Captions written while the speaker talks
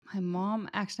My mom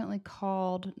accidentally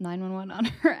called 911 on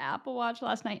her Apple Watch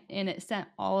last night, and it sent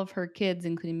all of her kids,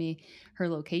 including me, her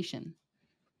location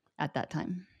at that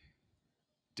time.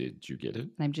 Did you get it?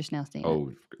 And I'm just now seeing it.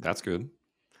 Oh, that's good.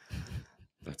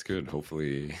 That's good.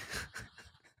 Hopefully,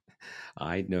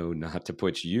 I know not to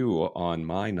put you on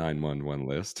my 911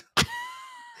 list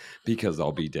because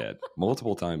I'll be dead.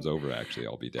 Multiple times over, actually,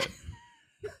 I'll be dead.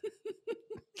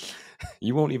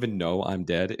 You won't even know I'm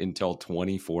dead until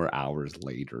 24 hours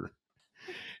later.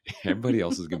 Everybody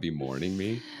else is going to be mourning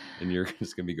me, and you're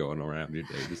just going to be going around your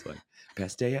day just like,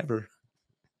 best day ever.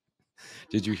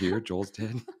 Did you hear Joel's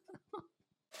dead?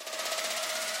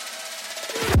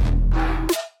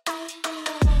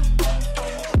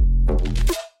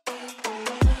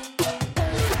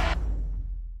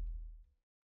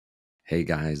 Hey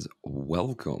guys,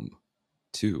 welcome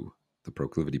to the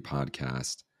Proclivity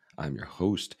Podcast. I'm your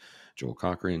host, Joel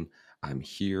Cochran. I'm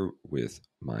here with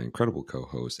my incredible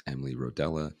co-host, Emily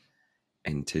Rodella.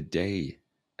 And today,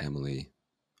 Emily,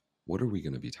 what are we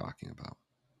going to be talking about?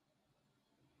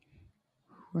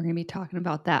 We're going to be talking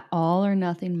about that all or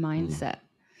nothing mindset.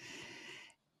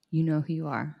 You know who you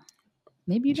are.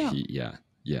 Maybe you don't.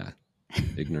 Yeah.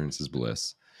 Ignorance is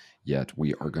bliss. Yet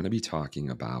we are going to be talking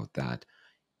about that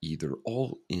either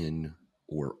all in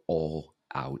or all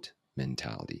out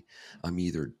mentality. I'm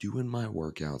either doing my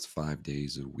workouts 5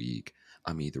 days a week,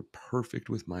 I'm either perfect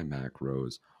with my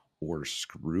macros, or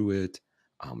screw it,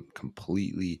 I'm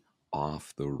completely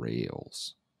off the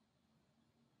rails.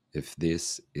 If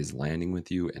this is landing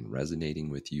with you and resonating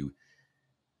with you,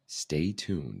 stay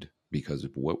tuned, because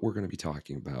what we're going to be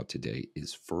talking about today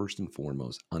is first and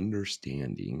foremost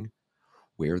understanding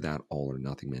where that all or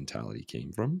nothing mentality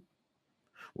came from.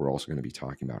 We're also going to be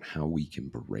talking about how we can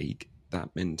break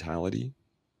that mentality,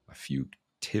 a few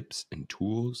tips and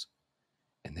tools,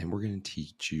 and then we're going to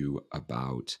teach you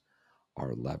about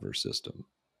our lever system.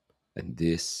 And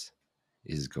this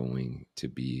is going to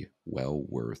be well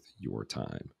worth your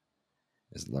time,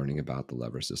 is learning about the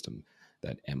lever system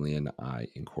that Emily and I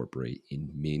incorporate in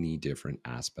many different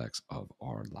aspects of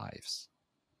our lives.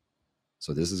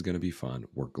 So this is going to be fun.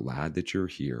 We're glad that you're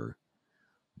here.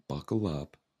 Buckle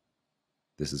up.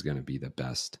 This is going to be the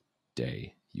best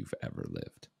day you've ever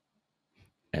lived.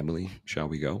 Emily, shall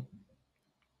we go?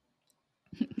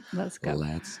 Let's go.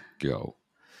 Let's go.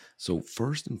 So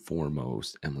first and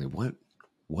foremost, Emily,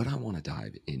 what I want to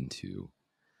dive into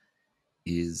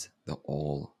is the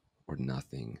all or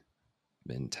nothing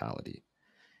mentality.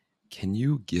 Can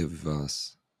you give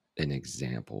us an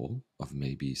example of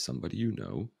maybe somebody you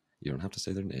know? You don't have to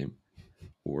say their name,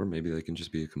 or maybe they can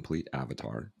just be a complete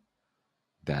avatar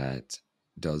that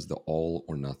does the all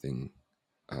or nothing,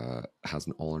 has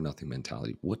an all or nothing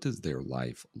mentality. What does their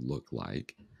life look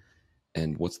like?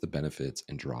 And what's the benefits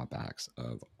and drawbacks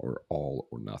of our all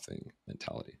or nothing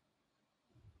mentality?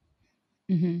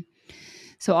 Mm-hmm.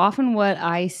 So often what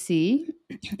I see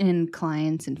in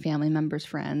clients and family members,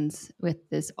 friends with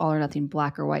this all or nothing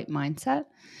black or white mindset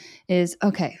is,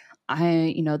 okay,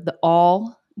 the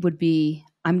all would be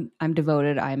I'm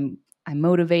devoted, I'm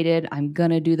motivated, I'm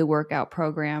going to do the workout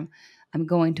program. I'm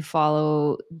going to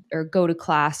follow or go to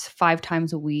class 5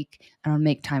 times a week and I'll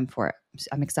make time for it.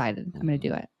 I'm excited. I'm going to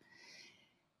do it.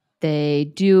 They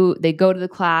go to the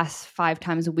class 5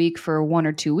 times a week for 1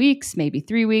 or 2 weeks, maybe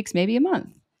 3 weeks, maybe a month.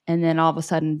 And then all of a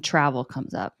sudden travel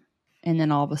comes up. And then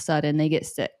all of a sudden they get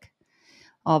sick.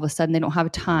 All of a sudden they don't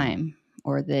have time,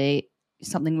 or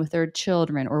something with their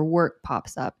children or work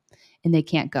pops up and they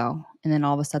can't go. And then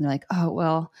all of a sudden they're like, oh,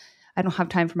 well, I don't have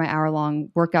time for my hour-long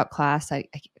workout class. I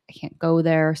can't go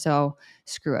there. So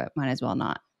screw it. Might as well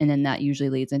not. And then that usually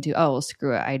leads into, oh, well,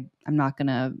 screw it. I'm not going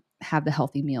to have the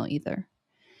healthy meal either.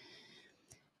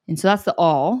 And so that's the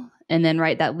all. And then,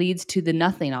 right, that leads to the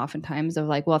nothing oftentimes of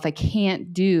like, well, if I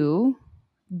can't do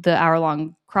the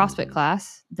hour-long CrossFit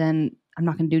class, then I'm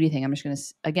not going to do anything. I'm just going to,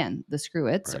 again, the screw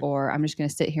it's, right. Or I'm just going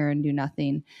to sit here and do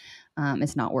nothing.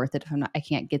 It's not worth it if I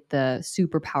can't get the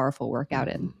super powerful workout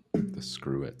in. The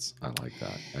screw it's. I like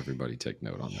that. Everybody take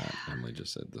note on that. Emily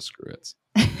just said the screw it's.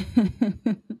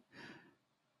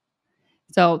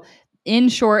 So in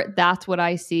short, that's what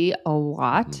I see a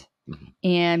lot. Mm-hmm.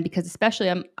 And because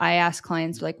especially I ask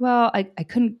clients like, well, I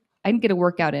didn't get a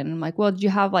workout in. And I'm like, well, did you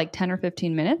have like 10 or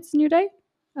 15 minutes in your day?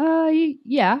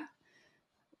 Yeah.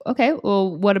 Okay.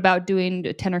 Well, what about doing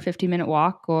a 10 or 15 minute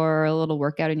walk or a little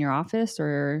workout in your office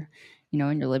or, in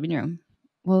your living room?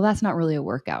 Well, that's not really a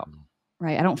workout,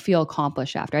 right? I don't feel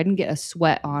accomplished after. I didn't get a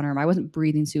sweat on, or I wasn't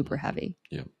breathing super heavy.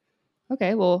 Yeah.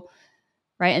 Okay. Well,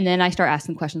 right. And then I start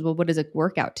asking questions. Well, what is a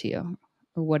workout to you?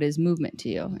 Or what is movement to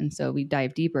you? And so we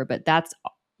dive deeper, but that's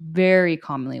very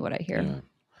commonly what I hear. Yeah.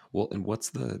 Well, and what's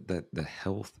the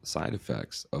health side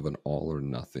effects of an all or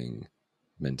nothing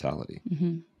mentality?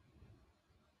 Mm-hmm.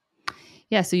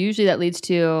 Yeah. So usually that leads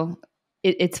to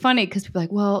it's funny because people are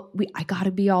like, well, I got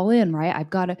to be all in, right?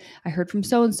 I heard from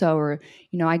so and so, or,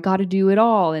 I got to do it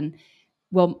all. And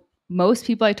well, most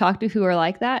people I talk to who are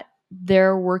like that,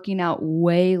 they're working out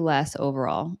way less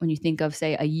overall. When you think of,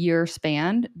 say, a year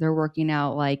span, they're working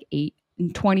out like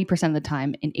 20% of the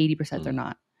time, and 80% they're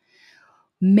not.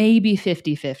 Maybe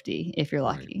 50-50 if you're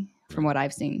Right. lucky, from what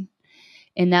I've seen.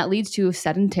 And that leads to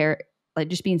sedentary, like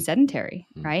just being sedentary,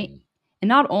 right? Mm-hmm. And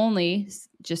not only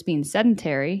just being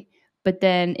sedentary, but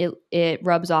then it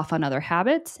rubs off on other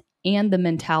habits, and the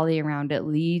mentality around it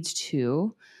leads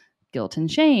to guilt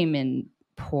and shame and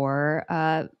poor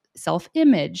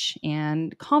self-image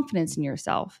and confidence in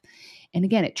yourself. And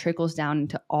again, it trickles down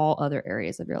into all other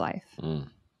areas of your life.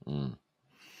 Mm-hmm.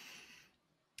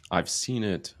 I've seen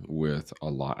it with a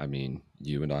lot. I mean,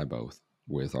 you and I both,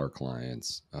 with our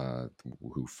clients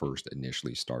who first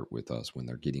initially start with us when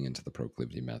they're getting into the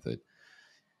proclivity method.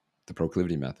 The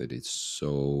proclivity method is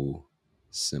so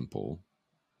simple,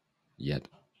 yet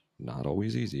not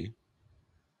always easy,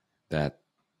 that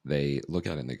they look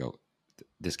at it and they go,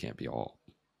 this can't be all.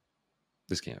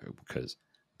 This can't be, because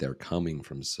they're coming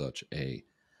from such a,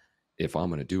 if I'm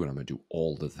going to do it, I'm going to do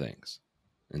all the things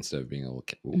instead of being able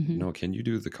to, no, can you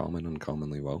do the common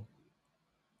uncommonly well?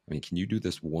 I mean, can you do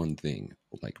this one thing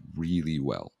like really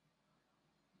well?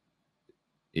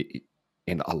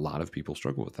 And a lot of people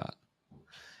struggle with that.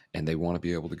 And they want to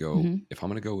be able to go, if I'm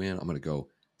going to go in, I'm going to go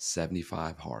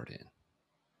 75 hard in.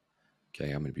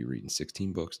 Okay, I'm going to be reading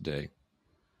 16 books a day.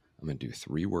 I'm going to do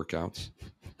 3 workouts,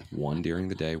 one during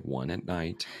the day, one at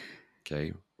night.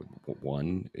 Okay,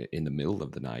 one in the middle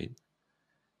of the night,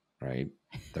 right?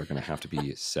 They're going to have to be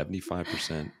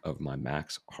 75% of my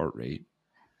max heart rate.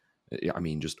 I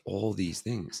mean, just all these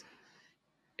things.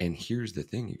 And here's the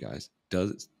thing, you guys.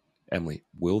 Emily,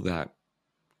 will that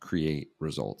create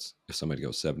results if somebody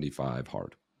goes 75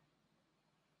 hard?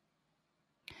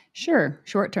 Sure,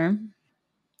 short term.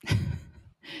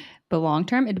 But long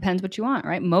term, it depends what you want,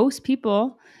 right? Most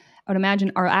people, I would imagine,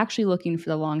 are actually looking for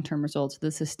the long-term results, the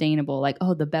sustainable, like,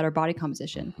 the better body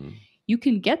composition. Mm-hmm. You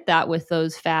can get that with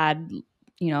those fad,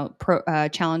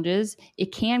 challenges.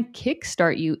 It can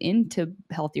kickstart you into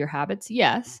healthier habits,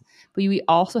 yes, but we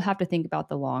also have to think about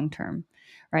the long term,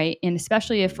 right? And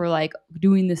especially if we're like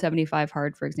doing the 75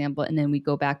 hard, for example, and then we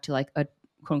go back to like a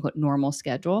quote unquote normal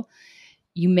schedule,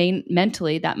 you may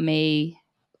mentally, that may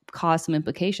cause some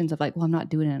implications of like, well, I'm not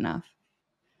doing it enough,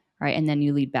 right? And then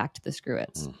you lead back to the screw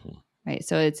its. Right.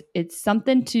 So it's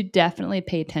something to definitely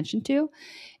pay attention to.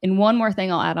 And one more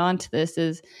thing I'll add on to this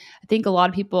is I think a lot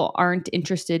of people aren't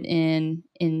interested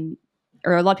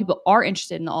or a lot of people are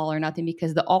interested in all or nothing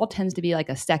because the all tends to be like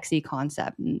a sexy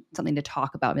concept and something to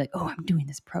talk about. Be like, oh, I'm doing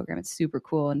this program. It's super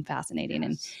cool and fascinating.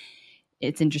 And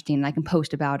it's interesting. And I can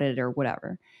post about it or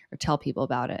whatever, or tell people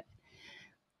about it.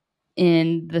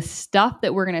 In the stuff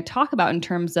that we're going to talk about in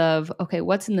terms of, okay,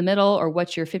 what's in the middle or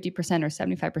what's your 50% or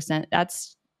 75%,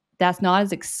 that's not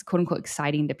as quote unquote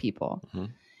exciting to people.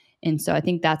 And so I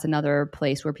think that's another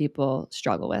place where people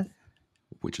struggle with.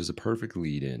 Which is a perfect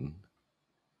lead in.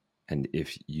 And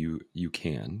if you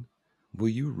can, will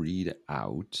you read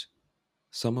out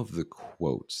some of the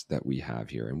quotes that we have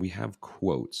here? And we have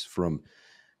quotes from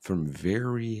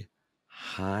very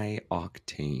high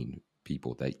octane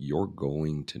people that you're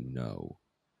going to know.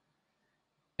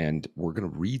 And we're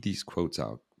going to read these quotes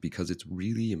out because it's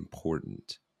really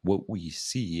important. What we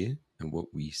see and what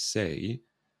we say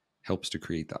helps to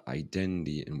create the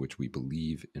identity in which we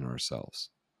believe in ourselves.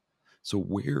 So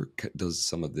where does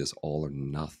some of this all or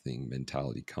nothing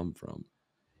mentality come from?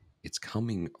 It's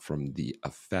coming from the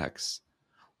effects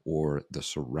or the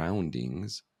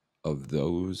surroundings of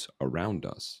those around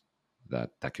us.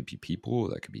 That could be people,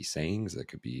 that could be sayings, that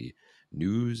could be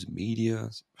news, media,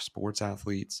 sports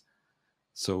athletes.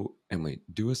 So, Emily,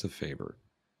 do us a favor.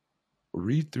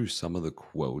 Read through some of the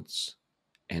quotes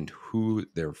and who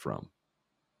they're from.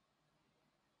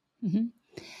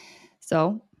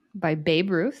 So, by Babe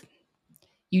Ruth,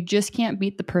 you just can't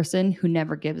beat the person who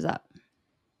never gives up.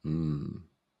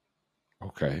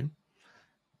 Okay.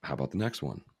 How about the next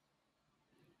one?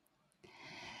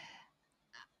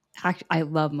 I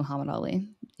love Muhammad Ali.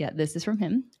 Yeah, this is from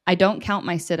him. I don't count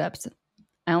my sit-ups.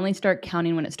 I only start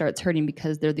counting when it starts hurting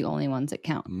because they're the only ones that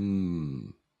count.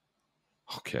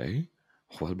 Okay.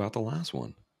 What about the last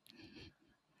one?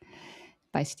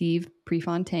 By Steve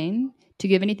Prefontaine. To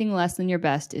give anything less than your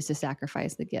best is to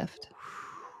sacrifice the gift.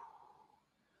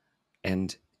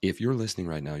 And if you're listening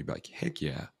right now, you'd be like, heck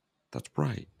yeah, that's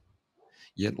right.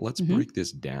 Yet let's Mm-hmm. break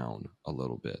this down a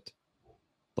little bit.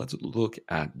 Let's look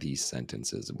at these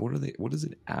sentences. What are they? What is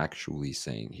it actually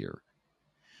saying here?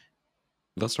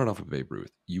 Let's start off with Babe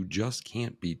Ruth. You just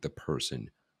can't beat the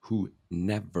person who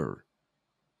never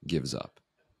gives up.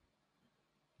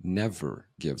 Never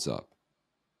gives up.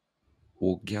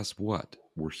 Well, guess what?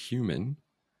 We're human.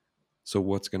 So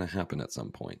what's going to happen at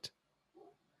some point?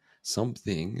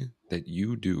 Something that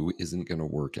you do isn't going to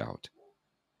work out.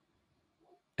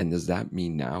 And does that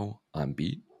mean now I'm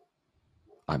beat?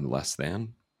 I'm less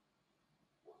than?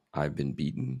 I've been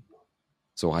beaten?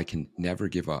 So I can never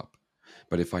give up.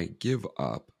 But if I give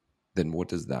up, then what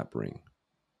does that bring?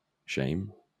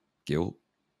 Shame, guilt,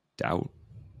 doubt,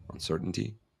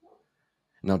 uncertainty?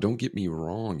 Now, don't get me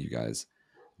wrong, you guys.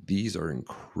 These are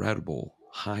incredible,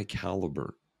 high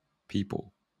caliber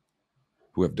people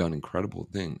who have done incredible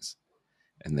things,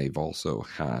 and they've also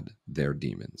had their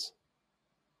demons.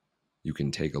 You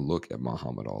can take a look at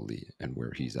Muhammad Ali and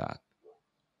where he's at.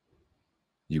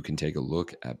 You can take a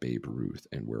look at Babe Ruth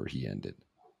and where he ended.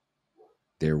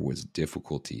 There was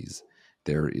difficulties.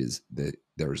 There's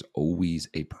always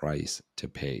a price to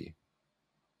pay.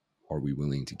 Are we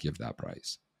willing to give that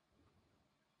price?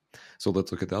 So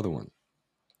let's look at the other one.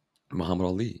 Muhammad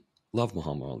Ali. Love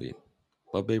Muhammad Ali.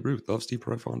 Love Babe Ruth. Love Steve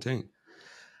Prefontaine.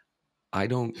 I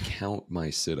don't count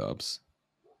my sit-ups.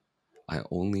 I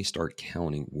only start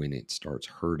counting when it starts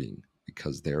hurting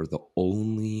because they're the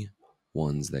only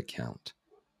ones that count.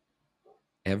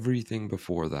 Everything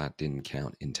before that didn't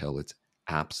count until it's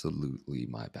absolutely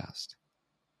my best.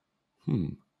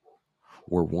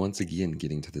 We're once again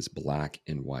getting to this black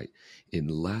and white.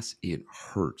 Unless it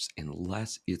hurts,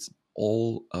 unless it's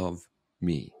all of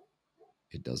me,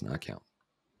 it does not count.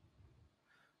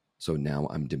 So now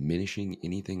I'm diminishing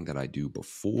anything that I do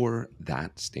before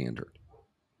that standard.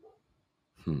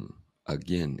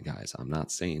 Again, guys, I'm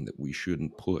not saying that we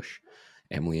shouldn't push.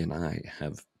 Emily and I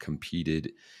have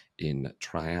competed in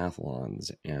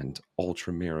triathlons and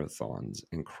ultra marathons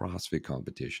and CrossFit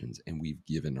competitions, and we've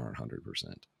given our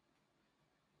 100%.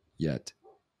 Yet,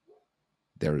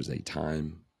 there is a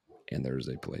time and there is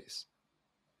a place.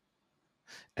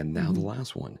 And now the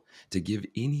last one, to give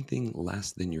anything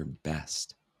less than your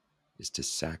best is to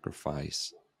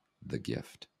sacrifice the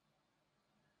gift.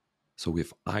 So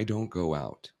if I don't go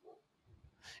out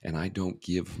and I don't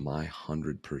give my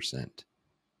 100%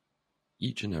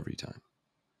 each and every time,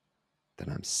 then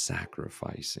I'm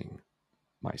sacrificing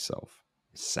myself,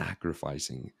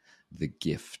 sacrificing the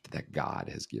gift that God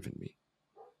has given me.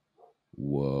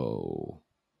 Whoa.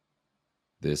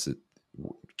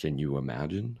 Can you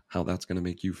imagine how that's going to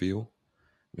make you feel?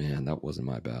 Man, that wasn't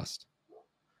my best.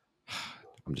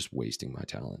 I'm just wasting my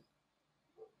talent.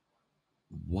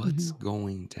 What's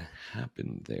going to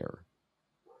happen there?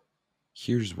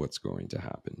 Here's what's going to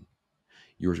happen.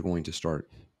 You're going to start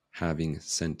having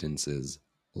sentences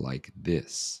like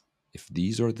this. If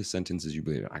these are the sentences you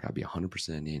believe, I got to be 100%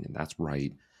 in, and that's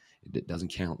right. It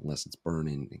doesn't count unless it's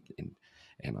burning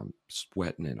and I'm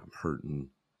sweating and I'm hurting,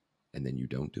 and then you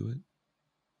don't do it,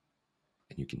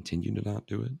 and you continue to not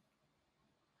do it,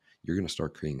 you're going to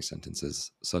start creating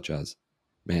sentences such as,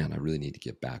 man, I really need to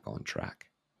get back on track.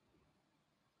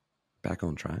 Back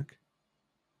on track?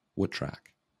 What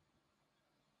track?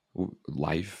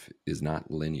 Life is not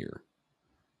linear.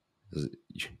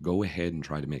 Go ahead and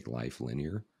try to make life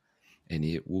linear, and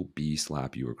it will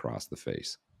slap you across the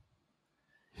face.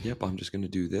 Yep, I'm just going to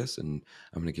do this, and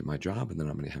I'm going to get my job, and then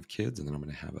I'm going to have kids, and then I'm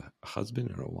going to have a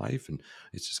husband and a wife, and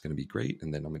it's just going to be great.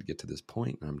 And then I'm going to get to this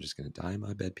point, and I'm just going to die in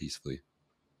my bed peacefully.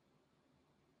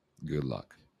 Good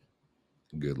luck.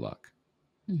 Good luck.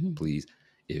 Please,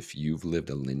 if you've lived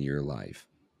a linear life,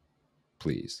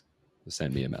 please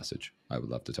send me a message. I would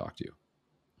love to talk to you.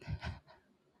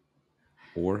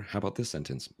 Or how about this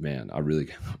sentence? Man, I've really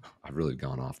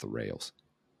gone off the rails.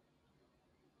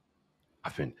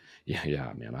 I've been,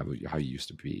 man, I used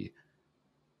to be,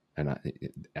 and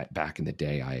back in the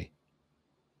day,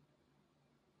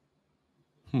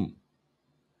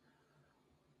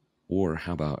 Or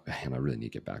how about, and I really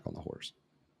need to get back on the horse.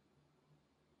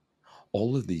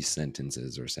 All of these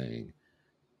sentences are saying,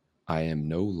 I am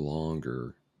no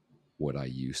longer what I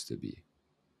used to be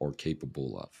or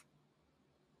capable of.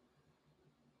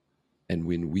 And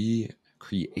when we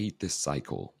create this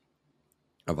cycle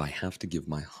of I have to give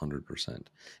my 100%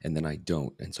 and then I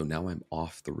don't, and so now I'm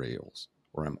off the rails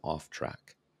or I'm off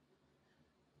track,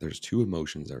 there's two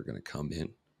emotions that are going to come in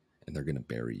and they're going to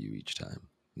bury you each time,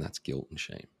 and that's guilt and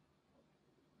shame.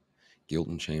 Guilt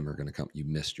and shame are going to come. You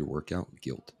missed your workout,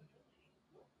 guilt.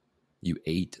 You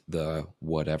ate the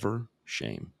whatever,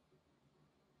 shame.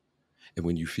 And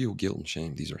when you feel guilt and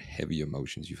shame, these are heavy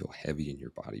emotions. You feel heavy in your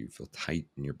body. You feel tight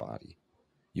in your body.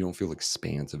 You don't feel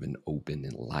expansive and open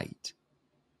and light.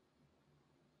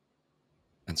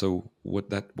 And so what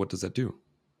does that do?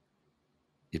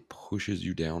 It pushes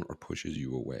you down or pushes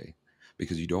you away,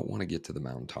 because you don't want to get to the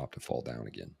mountaintop to fall down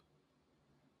again.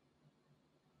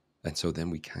 And so then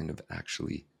we kind of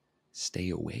actually stay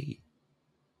away.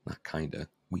 Not kind of,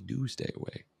 we do stay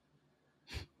away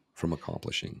from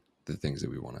accomplishing the things that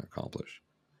we want to accomplish.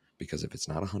 Because if it's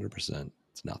not 100%,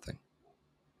 it's nothing.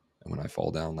 And when I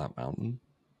fall down that mountain,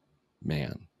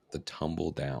 man, the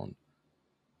tumble down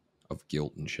of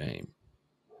guilt and shame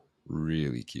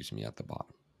really keeps me at the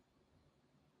bottom.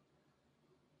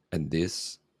 And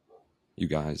this, you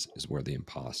guys, is where the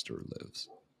imposter lives.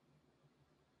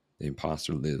 The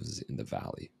imposter lives in the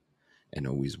valley and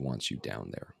always wants you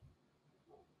down there.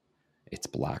 It's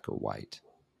black or white.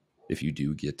 If you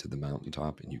do get to the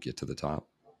mountaintop and you get to the top,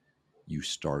 you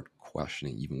start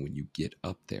questioning. Even when you get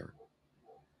up there,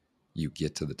 you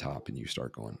get to the top and you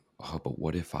start going, oh, but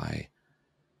what if I,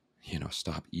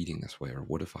 stop eating this way? Or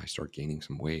what if I start gaining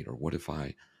some weight? Or what if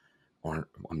I'm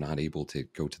not able to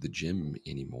go to the gym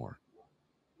anymore?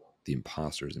 The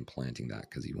imposter is implanting that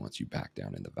because he wants you back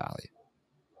down in the valley.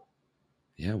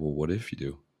 Yeah, well, what if you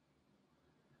do?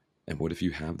 And what if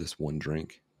you have this one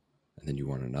drink and then you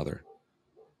want another?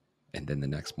 And then the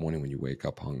next morning when you wake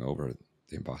up hungover,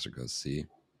 the imposter goes, see,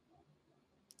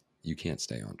 you can't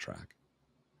stay on track.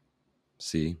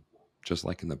 See, just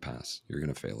like in the past, you're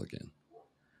going to fail again.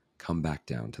 Come back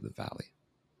down to the valley.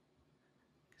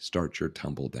 Start your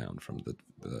tumble down from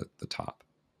the top,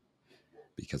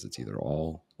 because it's either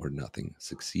all or nothing,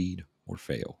 succeed or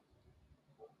fail.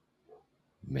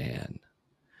 Man,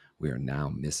 we are now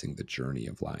missing the journey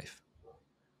of life.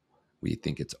 We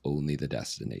think it's only the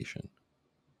destination.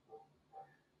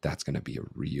 That's going to be a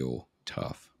real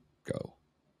tough go.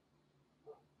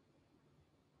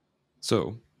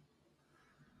 So,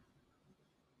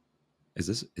 is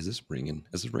this ringing?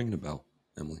 Is this ringing a bell,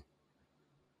 Emily?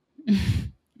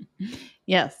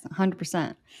 Yes,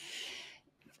 100%.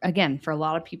 Again, for a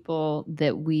lot of people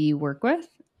that we work with,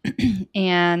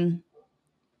 and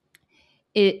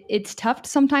it's tough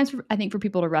sometimes, I think, for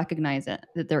people to recognize it,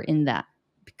 that they're in that.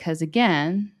 Because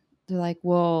again, they're like,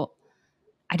 well,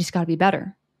 I just got to be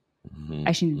better. Mm-hmm,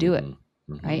 I just need to do it.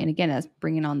 Mm-hmm. Right. And again, that's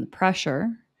bringing on the pressure.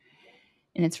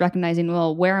 And it's recognizing,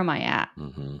 well, where am I at?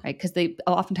 Mm-hmm. Right. Because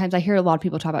oftentimes I hear a lot of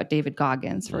people talk about David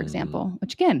Goggins, for example,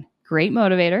 which again, great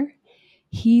motivator.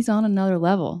 He's on another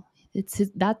level.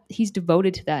 He's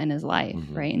devoted to that in his life.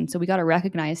 Right. And so we got to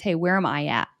recognize, hey, where am I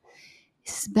at?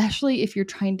 Especially if you're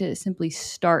trying to simply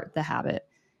start the habit.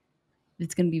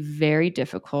 It's going to be very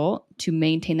difficult to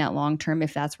maintain that long term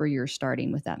if that's where you're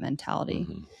starting with that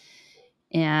mentality.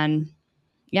 And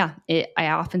yeah, I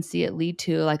often see it lead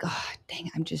to like, oh, dang,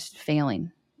 I'm just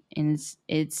failing. And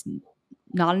it's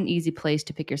not an easy place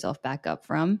to pick yourself back up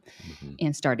from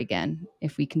and start again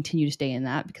if we continue to stay in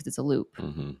that, because it's a loop.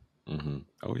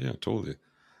 Oh, yeah, totally.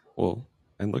 Well,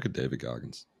 and look at David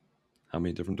Goggins. How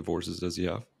many different divorces does he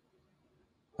have?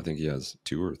 I think he has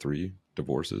 2 or 3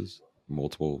 divorces,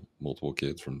 multiple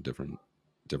kids from different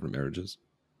marriages.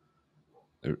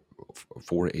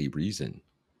 For a reason.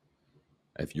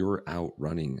 If you're out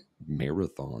running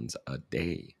marathons a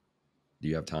day, do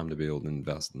you have time to be able to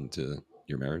invest into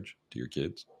your marriage, to your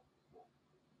kids?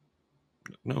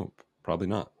 No, probably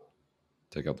not.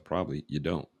 Take out the probably, you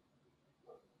don't.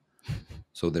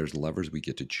 So there's levers we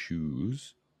get to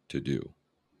choose to do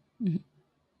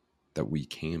that we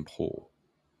can pull.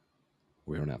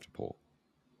 We don't have to pull.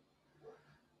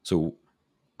 So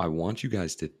I want you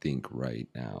guys to think right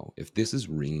now, if this is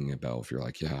ringing a bell, if you're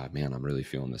like, yeah, man, I'm really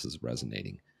feeling this is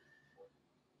resonating.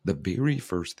 The very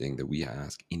first thing that we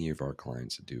ask any of our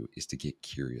clients to do is to get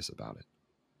curious about it.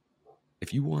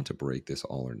 If you want to break this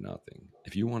all or nothing,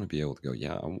 if you want to be able to go,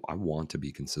 yeah, I want to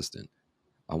be consistent.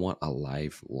 I want a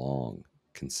lifelong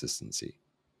consistency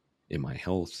in my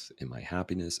health, in my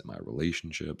happiness, in my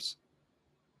relationships.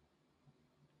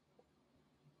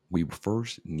 We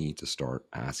first need to start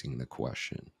asking the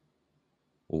question,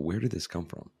 well, where did this come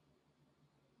from?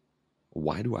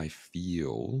 Why do I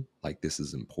feel like this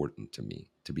is important to me,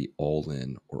 to be all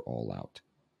in or all out?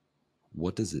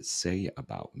 What does it say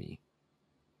about me?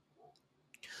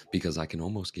 Because I can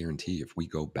almost guarantee if we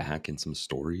go back in some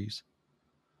stories,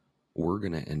 we're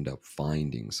going to end up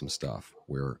finding some stuff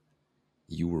where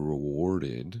you were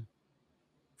rewarded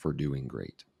for doing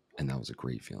great. And that was a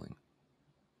great feeling.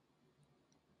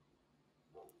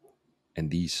 And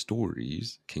these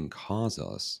stories can cause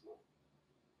us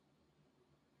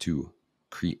to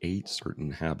create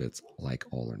certain habits like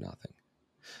all or nothing.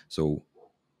 So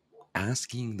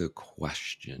asking the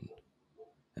question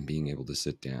and being able to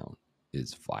sit down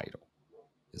is vital,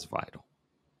 is vital.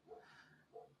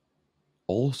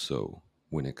 Also,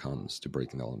 when it comes to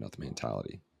breaking the all or nothing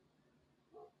mentality,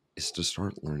 is to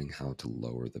start learning how to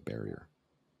lower the barrier.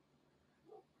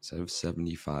 Instead of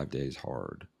 75 days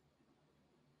hard,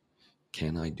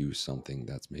 can I do something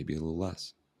that's maybe a little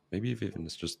less? Maybe if even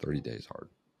it's just 30 days hard,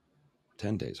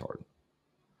 10 days hard,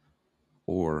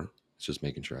 or it's just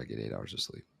making sure I get 8 hours of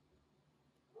sleep.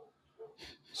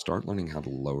 Start learning how to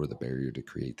lower the barrier to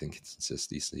create the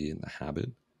consistency in the habit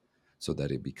so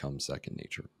that it becomes second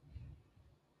nature.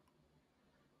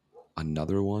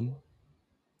 Another one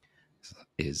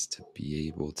is to be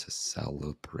able to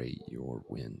celebrate your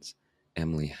wins.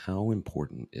 Emily, how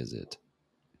important is it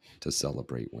to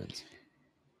celebrate wins?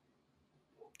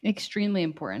 Extremely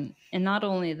important. And not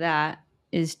only that,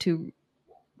 is to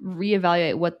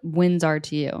reevaluate what wins are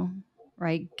to you,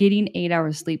 right? Getting 8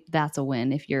 hours sleep, that's a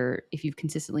win if you've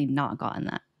consistently not gotten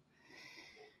that.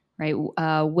 Right.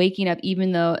 Waking up,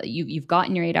 even though you've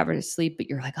gotten your 8 hours of sleep, but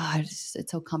you're like, oh, it's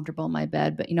so comfortable in my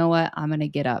bed. But you know what? I'm going to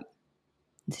get up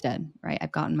instead. Right.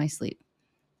 I've gotten my sleep.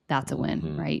 That's a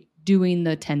win. Right. Doing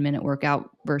the 10-minute workout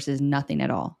versus nothing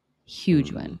at all.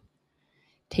 Huge win.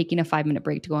 Taking a 5-minute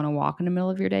break to go on a walk in the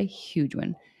middle of your day. Huge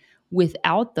win.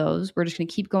 Without those, we're just going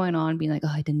to keep going on being like,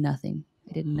 oh, I did nothing.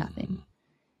 I did nothing.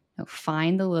 No,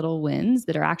 find the little wins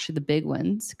that are actually the big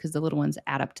wins, because the little ones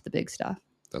add up to the big stuff.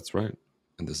 That's right.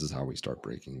 And this is how we start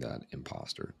breaking that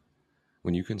imposter.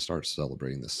 When you can start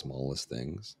celebrating the smallest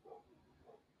things,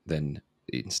 then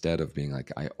instead of being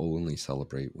like, I only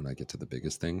celebrate when I get to the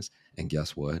biggest things. And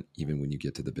guess what? Even when you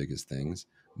get to the biggest things,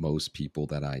 most people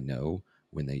that I know,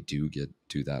 when they do get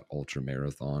to that ultra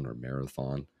marathon or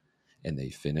marathon and they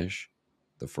finish,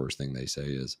 the first thing they say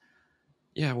is,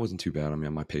 yeah, it wasn't too bad. I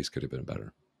mean, my pace could have been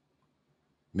better.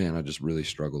 Man, I just really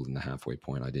struggled in the halfway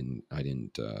point. I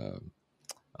didn't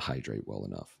hydrate well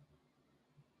enough.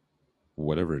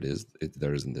 Whatever it is,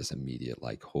 there isn't this immediate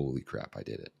like, holy crap, I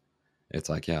did it. It's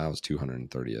like, yeah, I was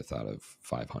 230th out of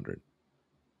 500. It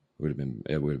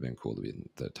would have been cool to be in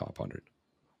the top 100.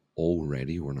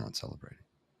 Already, we're not celebrating.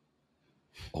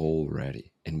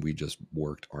 Already, and we just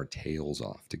worked our tails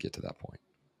off to get to that point.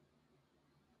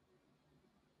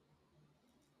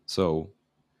 So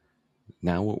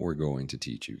now what we're going to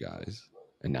teach you guys,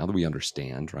 and now that we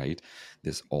understand, right,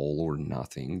 this all or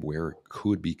nothing, where it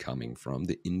could be coming from,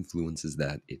 the influences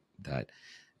that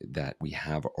we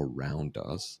have around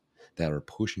us that are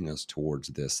pushing us towards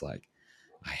this, like,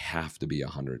 I have to be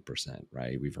 100%,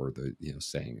 right? We've heard the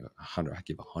saying 100. I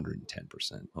give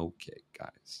 110%. Okay,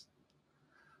 guys,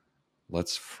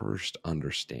 let's first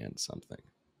understand something.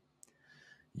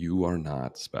 You are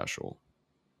not special.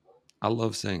 I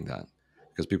love saying that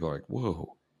because people are like,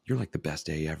 whoa, you're like the best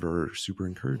day ever, super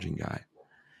encouraging guy.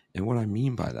 And what I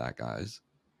mean by that, guys,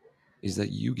 is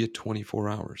that you get 24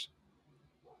 hours.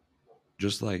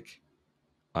 Just like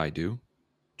I do,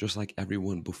 just like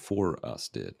everyone before us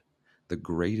did. The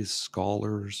greatest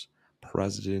scholars,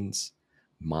 presidents,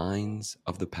 minds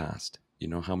of the past. You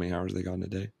know how many hours they got in a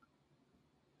day?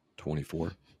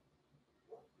 24.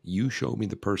 You show me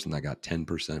the person that got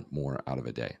 10% more out of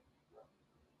a day,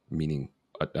 meaning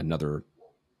another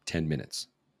 10 minutes.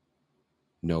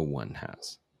 No one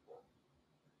has.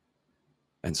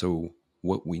 And so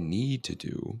what we need to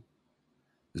do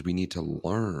is we need to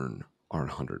learn our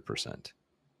 100%,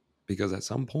 because at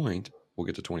some point we'll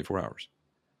get to 24 hours.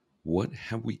 What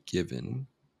have we given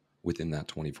within that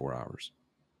 24 hours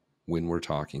when we're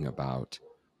talking about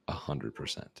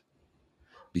 100%?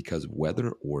 Because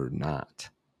whether or not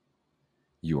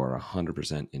you are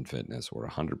 100% in fitness or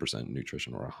 100% in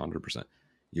nutrition or 100%,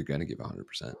 you're going to give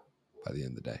 100% by the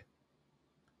end of the day.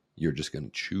 You're just going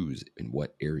to choose in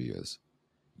what areas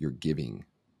you're giving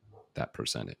that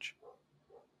percentage.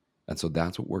 And so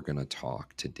that's what we're going to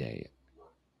talk today.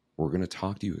 We're going to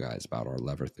talk to you guys about our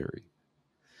lever theory.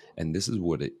 And this is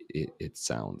what it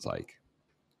sounds like,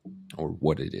 or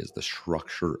what it is. The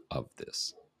structure of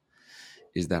this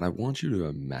is that I want you to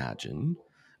imagine,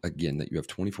 again, that you have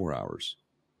 24 hours.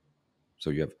 So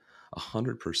you have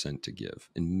 100% to give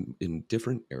in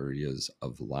different areas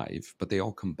of life, but they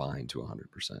all combine to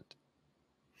 100%.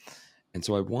 And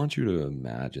so I want you to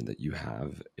imagine that you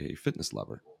have a fitness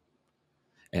lever.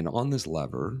 And on this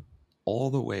lever, all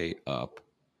the way up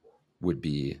would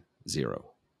be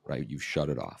 0, right? You've shut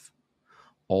it off.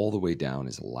 All the way down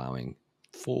is allowing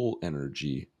full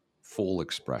energy, full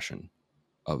expression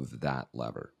of that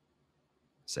lever.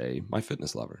 Say my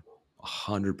fitness lever,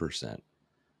 100%.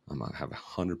 I'm going to have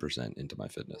 100% into my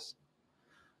fitness.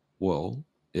 Well,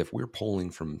 if we're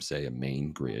pulling from, say, a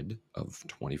main grid of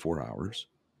 24 hours,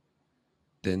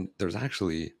 then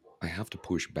I have to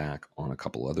push back on a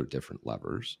couple other different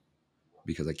levers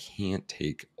because I can't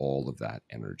take all of that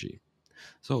energy.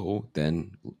 So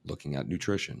then looking at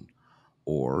nutrition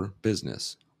or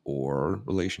business or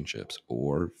relationships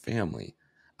or family,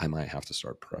 I might have to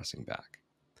start pressing back.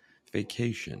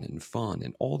 Vacation and fun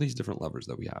and all these different levers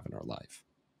that we have in our life.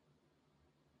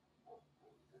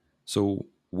 So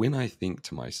when I think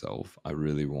to myself,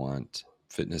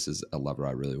 fitness is a lever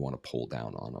I really want to pull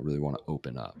down on, I really want to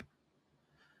open up.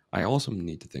 I also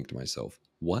need to think to myself,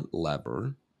 what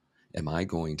lever am I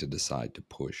going to decide to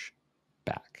push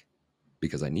back?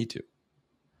 Because I need to.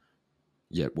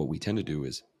 Yet what we tend to do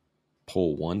is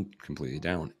pull one completely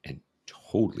down and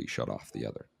totally shut off the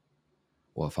other.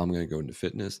 Well, if I'm going to go into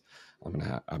fitness, I'm going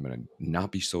to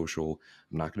not be social.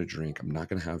 I'm not going to drink. I'm not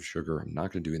going to have sugar. I'm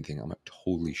not going to do anything. I'm going to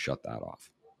totally shut that off.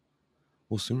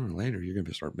 Well, sooner or later, you're going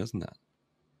to start missing that.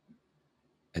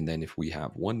 And then if we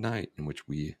have one night in which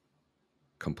we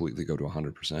completely go to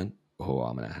 100%, oh,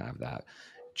 I'm going to have that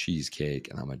cheesecake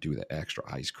and I'm going to do the extra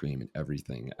ice cream and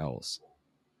everything else.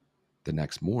 The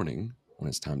next morning, when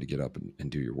it's time to get up and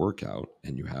do your workout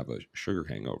and you have a sugar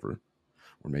hangover,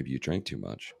 or maybe you drank too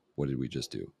much, what did we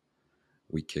just do?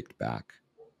 We kicked back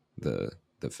the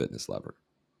fitness lever.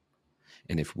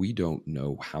 And if we don't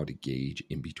know how to gauge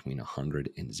in between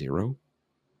 100 and 0,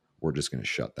 we're just going to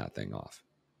shut that thing off.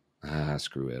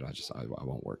 Screw it. I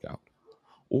won't work out.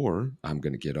 Or I'm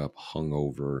going to get up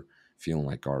hungover, feeling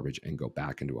like garbage, and go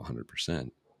back into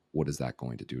 100%. What is that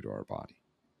going to do to our body?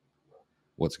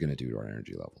 What's it going to do to our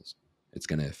energy levels? It's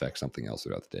going to affect something else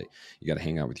throughout the day. You got to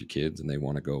hang out with your kids and they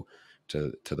want to go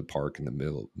to the park in the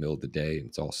middle of the day and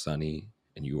it's all sunny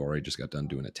and you already just got done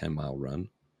doing a 10-mile run.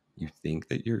 You think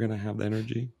that you're going to have the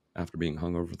energy after being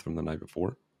hungover from the night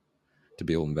before to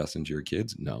be able to invest into your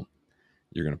kids? No,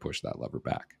 you're going to push that lever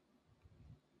back.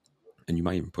 And you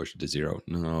might even push it to 0.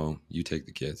 No, you take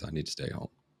the kids. I need to stay home.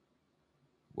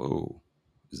 Whoa,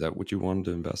 is that what you wanted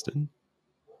to invest in?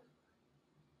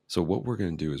 So what we're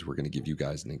going to do is we're going to give you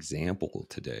guys an example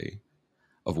today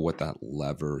of what that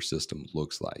lever system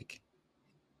looks like.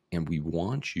 And we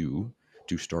want you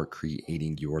to start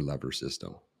creating your lever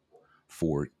system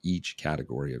for each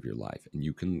category of your life. And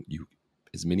you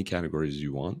as many categories as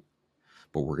you want,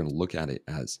 but we're going to look at it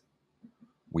as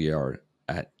we are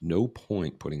at no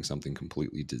point putting something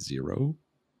completely to 0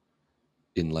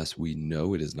 unless we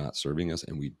know it is not serving us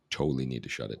and we totally need to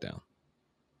shut it down.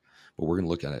 But we're going to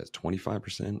look at it as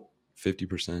 25%,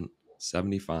 50%,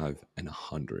 75, and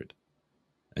 100.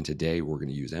 And today we're going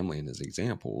to use Emily as an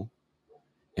example,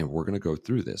 and we're going to go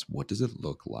through this. What does it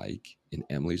look like in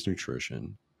Emily's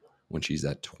nutrition when she's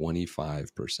at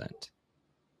 25%?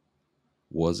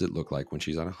 What does it look like when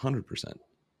she's at 100%?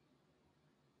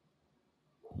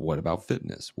 What about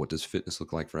fitness? What does fitness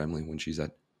look like for Emily when she's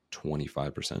at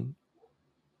 25%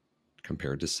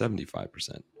 compared to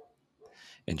 75%?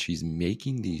 And she's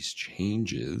making these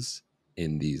changes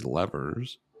in these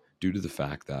levers due to the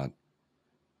fact that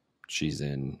she's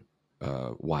in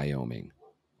Wyoming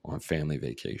on family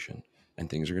vacation and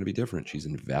things are going to be different. She's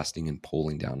investing and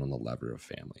pulling down on the lever of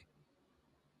family,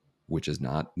 which is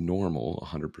not normal.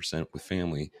 100% with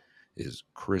family is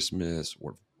Christmas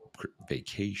or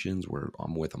vacations where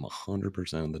I'm with them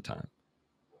 100% of the time.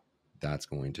 That's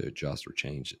going to adjust or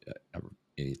change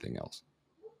anything else.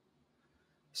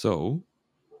 So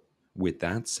with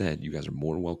that said, you guys are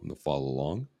more than welcome to follow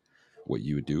along. What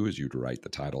you would do is you'd write the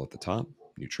title at the top,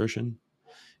 nutrition,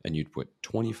 and you'd put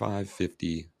 25,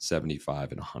 50,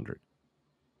 75, and 100.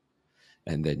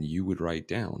 And then you would write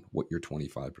down what your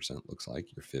 25% looks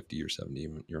like, your 50, your 70,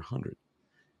 and your 100.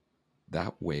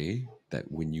 That way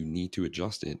that when you need to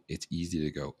adjust it, it's easy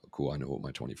to go, cool, I know what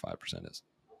my 25% is.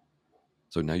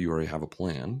 So now you already have a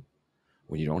plan.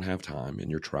 When you don't have time and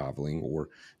you're traveling or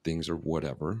things or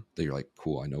whatever, that you're like,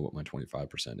 cool, I know what my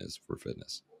 25% is for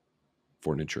fitness,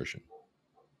 for nutrition.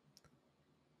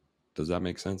 Does that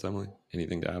make sense, Emily?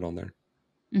 Anything to add on there?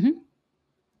 Mm-hmm.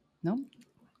 No.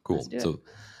 Cool. So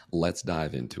let's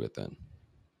dive into it then.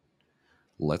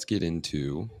 Let's get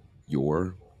into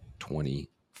your 25%.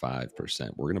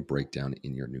 We're going to break down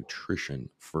in your nutrition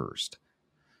first.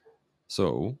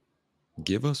 So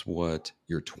give us what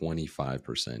your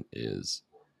 25% is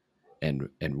and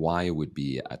why it would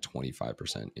be at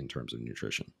 25% in terms of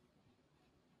nutrition.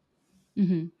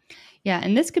 Mm-hmm. Yeah.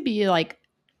 And this could be like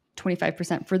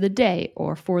 25% for the day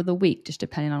or for the week, just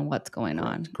depending on what's going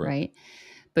on. Correct. Right.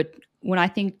 But when I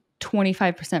think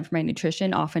 25% for my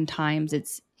nutrition, oftentimes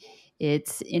it's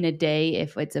in a day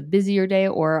if it's a busier day,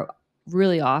 or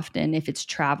really often if it's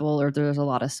travel or there's a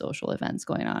lot of social events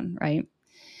going on. Right.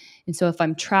 And so if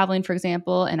I'm traveling, for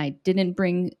example, and I didn't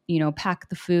bring, pack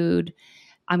the food,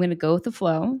 I'm going to go with the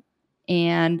flow,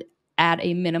 and at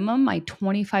a minimum, my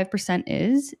 25%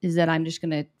 is that I'm just going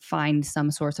to find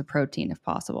some source of protein if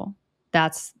possible.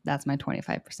 That's my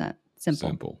 25%.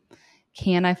 Simple.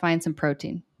 Can I find some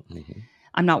protein? Mm-hmm.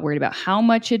 I'm not worried about how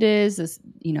much it is.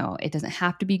 It doesn't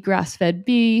have to be grass-fed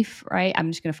beef, right?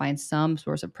 I'm just going to find some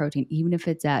source of protein, even if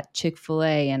it's at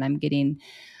Chick-fil-A and I'm getting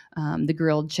the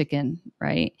grilled chicken,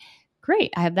 right?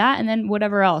 Great. I have that. And then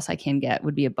whatever else I can get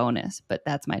would be a bonus, but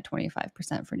that's my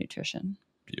 25% for nutrition.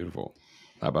 Beautiful.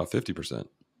 How about 50%?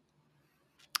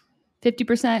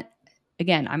 50%,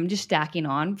 again, I'm just stacking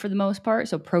on for the most part.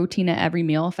 So protein at every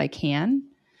meal if I can.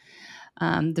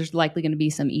 There's likely going to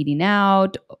be some eating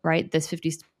out, right? This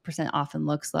 50% often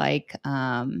looks like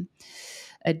a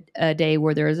day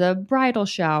where there's a bridal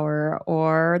shower,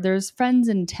 or there's friends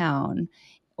in town,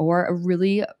 or a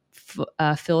really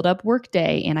filled up work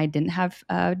day and I didn't have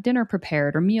dinner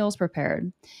prepared or meals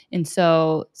prepared. And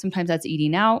so sometimes that's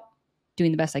eating out,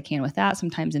 doing the best I can with that.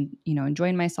 Sometimes,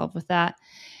 enjoying myself with that.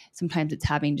 Sometimes it's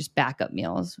having just backup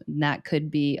meals. And that could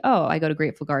be, I go to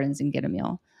Grateful Gardens and get a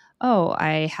meal.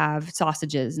 I have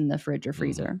sausages in the fridge or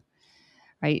freezer,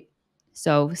 right?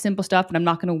 So simple stuff, but I'm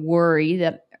not going to worry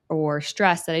that or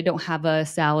stress that I don't have a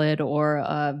salad or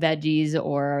veggies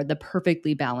or the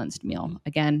perfectly balanced meal.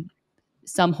 Again,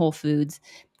 some whole foods,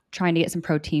 trying to get some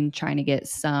protein, trying to get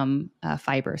some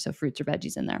fiber, so fruits or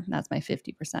veggies in there. That's my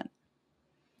 50%.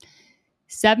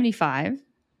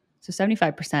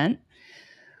 75%.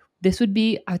 This would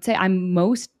be, I would say I'm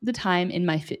most of the time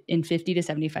in 50 to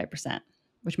 75%,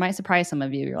 which might surprise some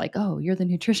of you. You're like, oh, you're the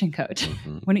nutrition coach.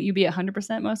 Mm-hmm. Wouldn't you be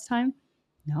 100% most of the time?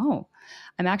 No,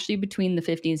 I'm actually between the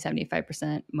 50 and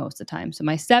 75% most of the time. So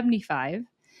my 75%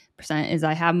 is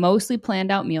I have mostly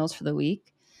planned out meals for the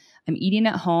week. I'm eating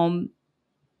at home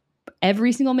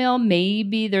every single meal.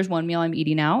 Maybe there's one meal I'm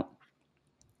eating out.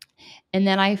 And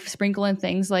then I sprinkle in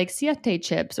things like siete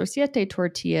chips or siete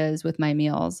tortillas with my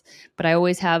meals. But I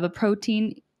always have a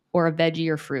protein or a veggie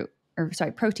or fruit,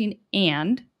 protein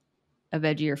and a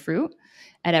veggie or fruit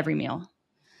at every meal.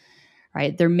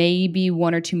 Right? There may be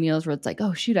one or two meals where it's like,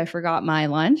 oh, shoot, I forgot my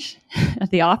lunch at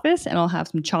the office, and I'll have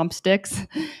some chopsticks,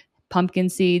 pumpkin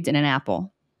seeds, and an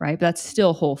apple, right? But that's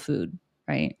still whole food,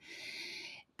 right?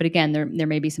 But again, there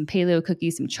may be some paleo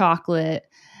cookies, some chocolate,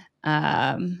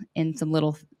 and some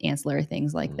little ancillary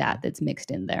things like that that's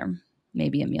mixed in there,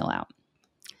 maybe a meal out.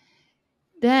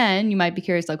 Then you might be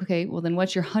curious, like, okay, well, then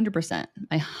what's your 100%?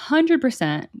 My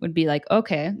 100% would be like,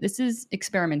 okay, this is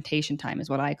experimentation time is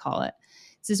what I call it.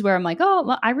 This is where I'm like, oh,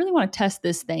 well, I really want to test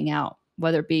this thing out,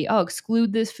 whether it be,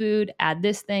 exclude this food, add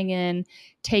this thing in,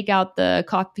 take out the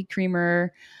coffee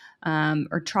creamer,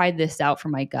 or try this out for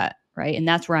my gut, right? And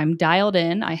that's where I'm dialed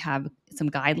in. I have some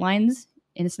guidelines,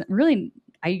 and it's really,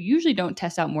 I usually don't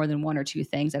test out more than one or two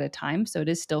things at a time, so it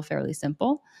is still fairly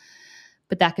simple.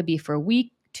 But that could be for a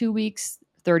week, 2 weeks,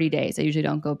 30 days. I usually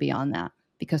don't go beyond that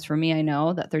because for me, I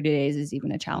know that 30 days is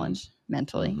even a challenge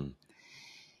mentally. Mm-hmm.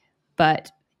 But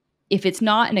if it's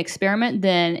not an experiment,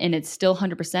 and it's still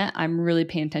 100%, I'm really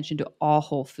paying attention to all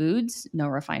whole foods, no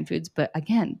refined foods. But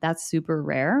again, that's super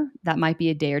rare. That might be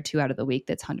a day or two out of the week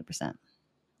that's 100%.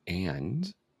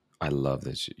 And I love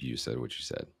that you said what you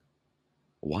said.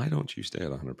 Why don't you stay at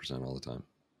 100% all the time?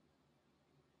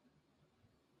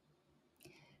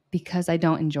 Because I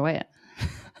don't enjoy it.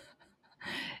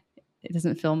 It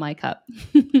doesn't fill my cup.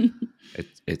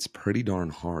 It's pretty darn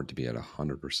hard to be at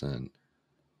 100%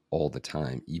 all the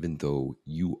time, even though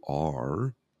you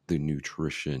are the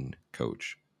nutrition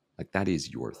coach. Like, that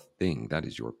is your thing. That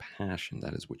is your passion.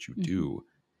 That is what you do.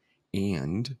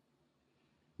 And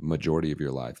majority of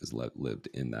your life is lived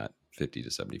in that 50 to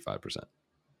 75%.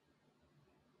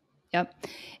 Yep.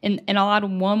 And I'll add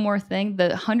one more thing. The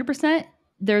 100%,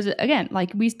 there's, again,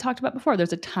 like we talked about before,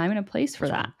 there's a time and a place for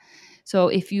that. So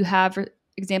if you have, for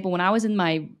example, when I was in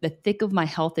the thick of my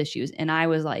health issues and I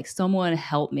was like, someone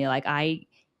help me, like I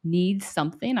need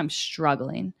something, I'm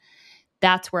struggling.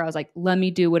 That's where I was like, let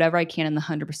me do whatever I can in the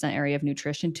 100% area of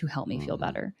nutrition to help me feel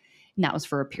better. And that was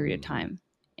for a period of time.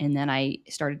 And then I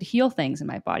started to heal things in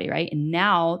my body, right? And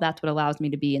now that's what allows me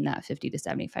to be in that 50 to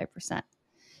 75%.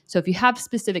 So if you have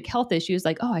specific health issues,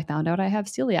 like, I found out I have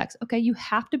celiac. Okay, you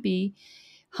have to be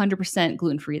 100%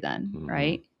 gluten-free then,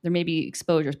 right? There may be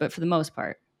exposures, but for the most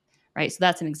part, right? So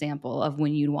that's an example of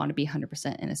when you'd want to be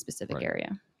 100% in a specific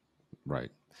area.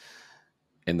 Right.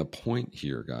 And the point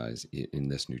here, guys, in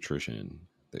this nutrition,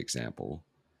 the example,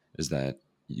 is that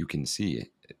you can see,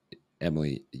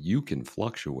 Emily, you can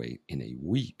fluctuate in a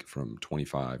week from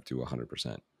 25 to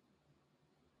 100%.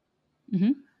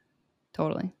 Mm-hmm.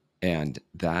 Totally. And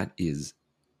that is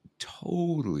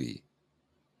totally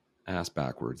ass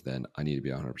backwards then I need to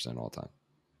be 100% all the time.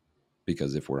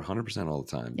 Because if we're 100% all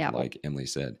the time, Yeah. like Emily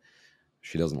said,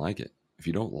 she doesn't like it. If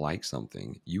you don't like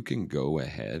something, you can go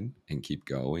ahead and keep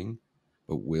going,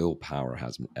 but willpower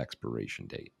has an expiration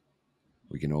date.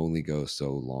 We can only go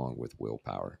so long with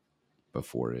willpower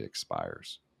before it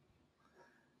expires.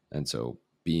 And so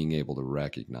being able to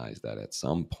recognize that at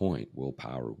some point,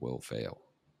 willpower will fail.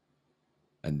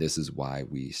 And this is why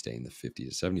we stay in the 50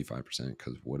 to 75%,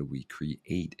 because what do we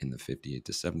create in the 58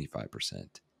 to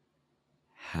 75%?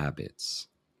 Habits.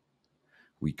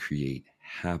 We create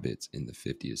habits in the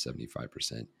 50 to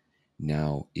 75%.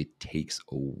 Now it takes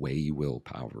away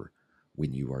willpower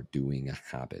when you are doing a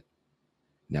habit.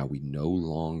 Now we no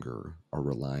longer are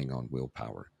relying on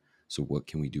willpower. So what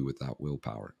can we do with that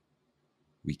willpower?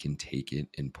 We can take it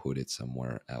and put it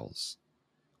somewhere else.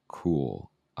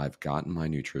 Cool. I've gotten my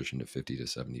nutrition to 50 to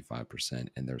 75%,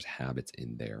 and there's habits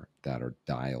in there that are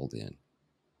dialed in.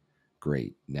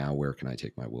 Great. Now where can I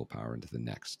take my willpower into the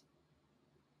next?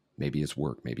 Maybe it's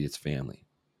work. Maybe it's family.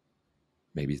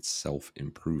 Maybe it's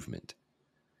self-improvement.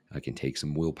 I can take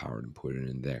some willpower and put it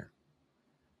in there.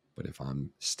 But if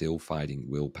I'm still fighting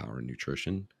willpower and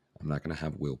nutrition, I'm not going to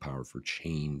have willpower for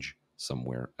change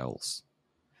somewhere else.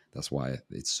 That's why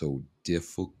it's so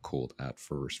difficult at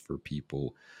first for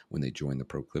people when they join the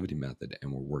proclivity method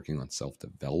and we're working on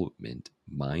self-development,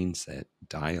 mindset,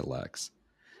 dialects.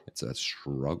 It's a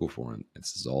struggle for them.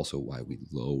 This is also why we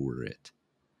lower it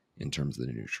in terms of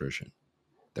the nutrition,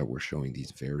 that we're showing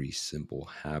these very simple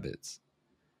habits,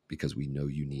 because we know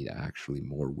you need actually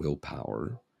more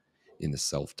willpower in the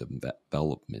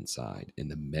self-development side. In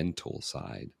the mental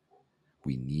side,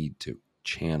 we need to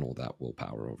channel that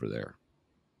willpower over there.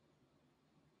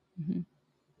 Mm-hmm.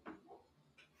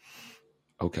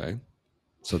 Okay,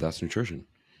 so that's nutrition.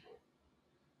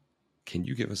 Can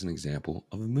you give us an example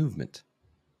of a movement?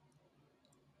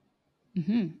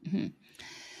 Mm-hmm. Mm-hmm.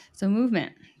 So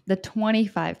movement, the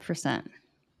 25%.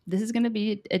 This is going to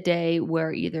be a day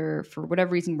where either for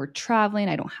whatever reason we're traveling,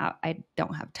 I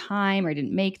don't have time, or I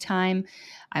didn't make time.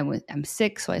 I'm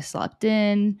sick, so I slept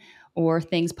in, or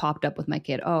things popped up with my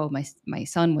kid. Oh, my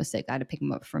son was sick. I had to pick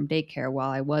him up from daycare while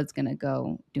I was going to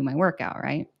go do my workout,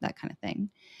 right? That kind of thing.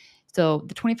 So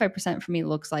the 25% for me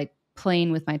looks like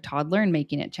playing with my toddler and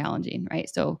making it challenging, right?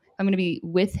 So if I'm going to be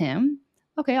with him,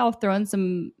 okay, I'll throw in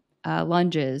some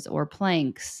lunges or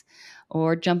planks,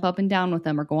 or jump up and down with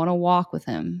him, or go on a walk with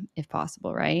him if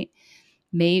possible, right?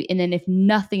 Maybe, and then if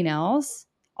nothing else,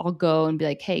 I'll go and be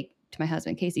like, hey, to my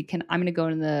husband, Casey, I'm going to go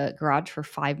in the garage for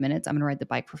 5 minutes. I'm going to ride the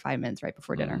bike for 5 minutes right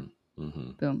before dinner.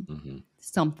 Mm-hmm. Boom. Mm-hmm.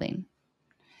 Something.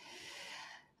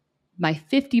 My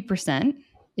 50%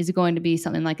 is going to be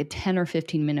something like a 10 or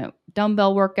 15 minute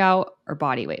dumbbell workout or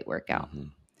body weight workout. Mm-hmm.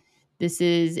 This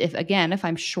is if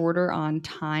I'm shorter on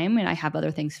time and I have other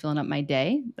things filling up my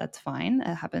day, that's fine.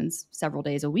 That happens several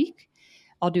days a week.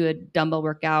 I'll do a dumbbell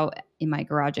workout in my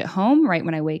garage at home right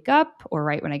when I wake up, or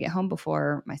right when I get home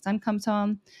before my son comes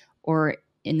home, or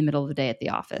in the middle of the day at the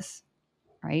office,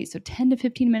 right? So 10 to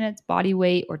 15 minutes body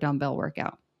weight or dumbbell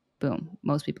workout. Boom.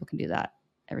 Most people can do that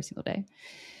every single day.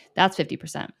 That's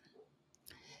 50%.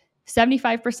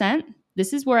 75%,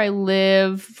 this is where I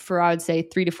live for, I would say,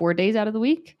 3 to 4 days out of the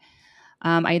week.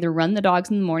 I either run the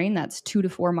dogs in the morning, that's 2 to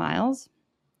 4 miles,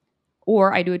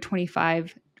 or I do a 20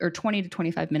 to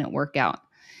 25 minute workout.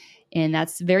 And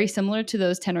that's very similar to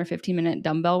those 10 or 15 minute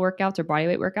dumbbell workouts or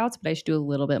bodyweight workouts, but I should do a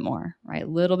little bit more, right? A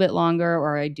little bit longer,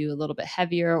 or I do a little bit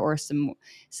heavier, or some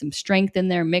strength in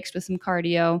there mixed with some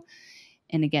cardio.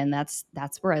 And again, that's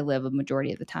where I live a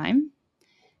majority of the time.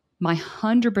 My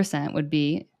 100% would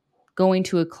be going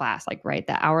to a class, like, right,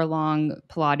 the hour-long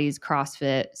Pilates,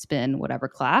 CrossFit, spin, whatever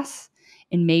class,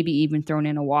 and maybe even thrown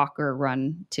in a walk or a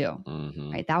run too,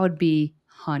 right? That would be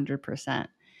 100%.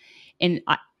 And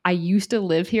I used to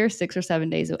live here 6 or 7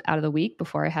 days out of the week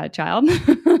before I had a child.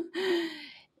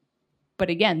 But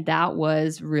again, that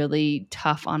was really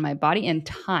tough on my body and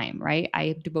time, right?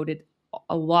 I devoted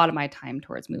a lot of my time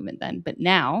towards movement then, but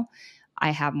now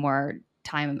I have more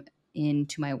time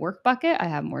into my work bucket. I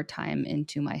have more time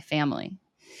into my family.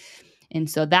 And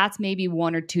so that's maybe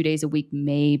 1 or 2 days a week,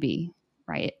 maybe,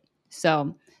 right?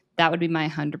 So that would be my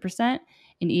 100%.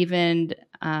 And even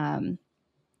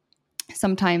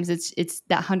sometimes it's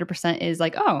that 100% is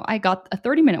like, oh, I got a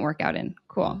 30-minute workout in.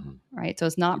 Cool. Mm-hmm. Right. So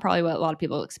it's not probably what a lot of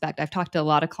people expect. I've talked to a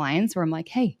lot of clients where I'm like,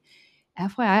 hey,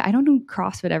 FYI, I don't do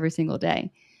CrossFit every single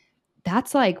day.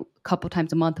 That's like a couple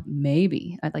times a month,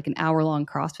 maybe like an hour-long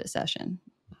CrossFit session.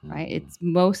 Mm-hmm. Right. It's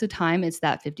most of the time it's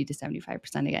that 50 to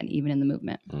 75% again, even in the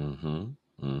movement. Mm-hmm.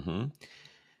 Mm-hmm.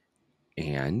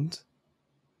 And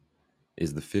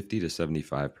is the 50 to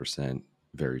 75%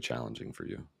 very challenging for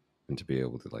you, and to be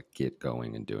able to like get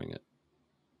going and doing it?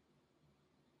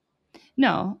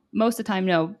 No, most of the time,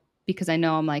 no, because I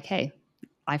know I'm like, hey,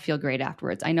 I feel great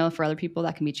afterwards. I know for other people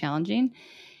that can be challenging.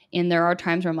 And there are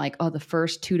times where I'm like, oh, the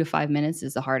first 2 to 5 minutes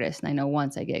is the hardest. And I know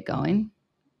once I get going,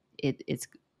 it's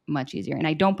much easier. And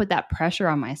I don't put that pressure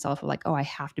on myself of like, oh, I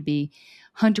have to be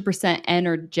 100%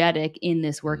 energetic in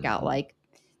this workout. Like,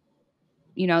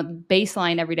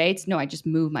 baseline every day. It's no, I just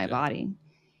move my body.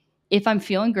 If I'm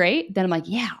feeling great, then I'm like,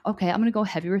 yeah, okay, I'm going to go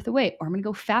heavier with the weight, or I'm going to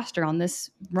go faster on this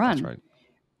run. That's right.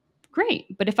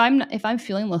 Great. But if I'm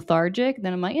feeling lethargic,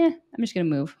 then I'm like, I'm just going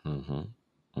to move.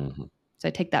 So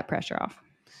I take that pressure off.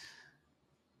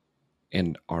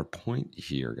 And our point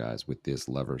here, guys, with this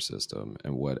lever system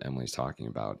and what Emily's talking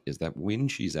about is that when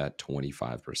she's at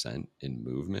 25% in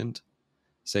movement,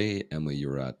 say, Emily,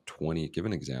 you're at 20, give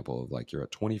an example of like you're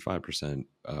at 25%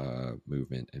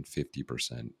 movement and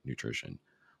 50% nutrition.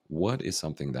 What is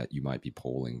something that you might be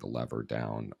pulling the lever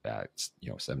down at,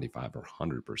 75 or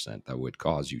 100% that would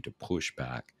cause you to push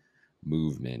back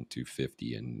movement to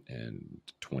 50 and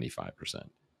 25%?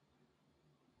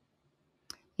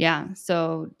 Yeah.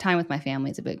 So time with my family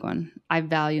is a big one. I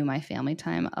value my family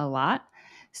time a lot.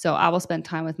 So I will spend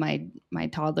time with my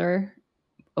toddler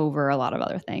over a lot of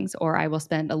other things, or I will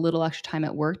spend a little extra time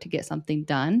at work to get something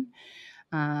done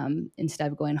instead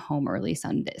of going home early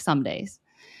some days.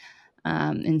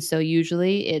 And so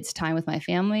usually it's time with my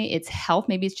family. It's health.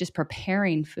 Maybe it's just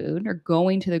preparing food or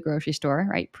going to the grocery store,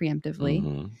 right?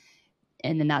 Preemptively.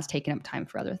 And then that's taking up time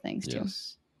for other things too.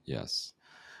 Yes.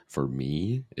 For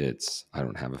me, I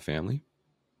don't have a family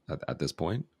at this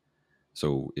point.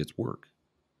 So it's work,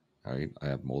 right? I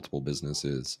have multiple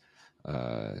businesses.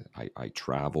 I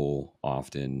travel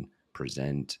often,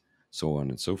 present, so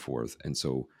on and so forth. And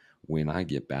so when I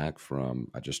get back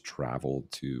I just traveled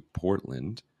to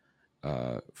Portland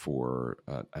for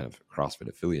a CrossFit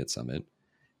Affiliate Summit,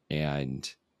 and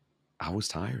I was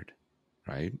tired,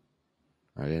 right?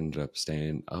 I ended up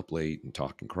staying up late and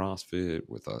talking CrossFit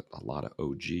with a lot of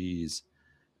OGs,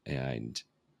 and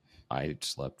I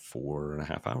slept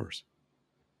 4.5 hours.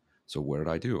 So what did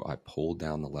I do? I pulled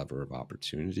down the lever of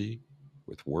opportunity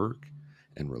with work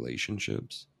and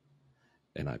relationships,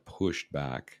 and I pushed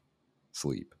back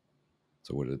sleep.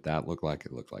 So what did that look like?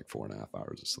 It looked like 4.5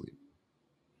 hours of sleep,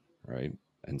 right?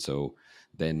 And so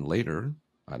then later,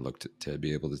 I looked to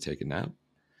be able to take a nap.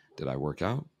 Did I work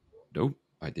out? Nope,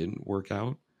 I didn't work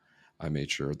out. I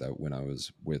made sure that when I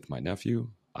was with my nephew,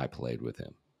 I played with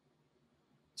him.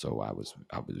 So I was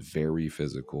very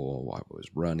physical. I was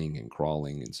running and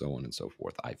crawling and so on and so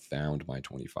forth. I found my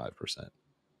 25%.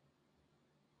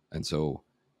 And so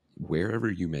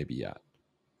wherever you may be at,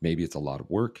 maybe it's a lot of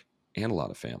work and a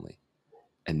lot of family.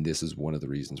 And this is one of the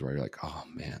reasons where you're like, oh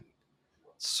man,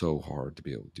 it's so hard to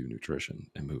be able to do nutrition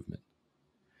and movement.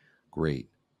 Great.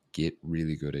 Get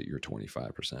really good at your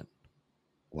 25%.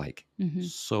 Like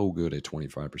so good at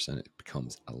 25%, it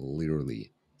becomes a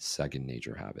literally second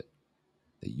nature habit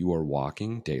that you are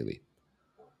walking daily,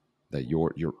 that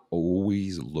you're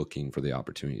always looking for the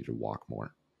opportunity to walk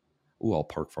more. Ooh, I'll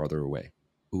park farther away.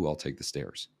 Ooh, I'll take the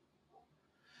stairs.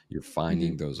 You're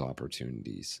finding those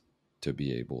opportunities to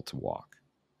be able to walk.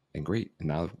 And great. And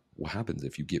now what happens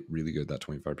if you get really good at that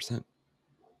 25%? It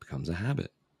becomes a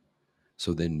habit.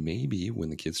 So then maybe when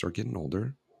the kids start getting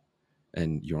older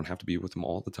and you don't have to be with them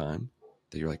all the time,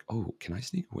 that you're like, oh, can I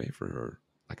sneak away for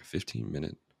like a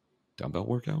 15-minute dumbbell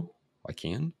workout? I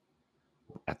can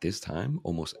at this time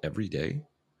almost every day.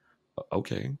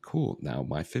 Okay, cool. Now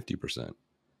my 50%.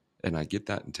 And I get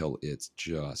that until it's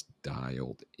just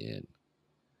dialed in.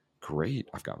 Great.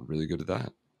 I've gotten really good at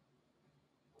that.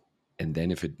 And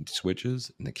then if it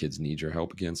switches and the kids need your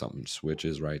help again, something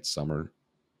switches, right? Summer,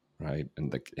 right?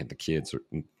 And the kids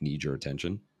need your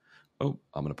attention. Oh,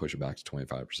 I'm going to push it back to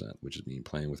 25%, which is me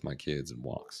playing with my kids and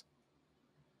walks.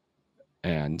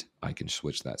 And I can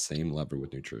switch that same lever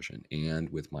with nutrition and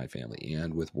with my family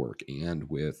and with work and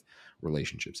with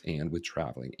relationships and with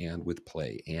traveling and with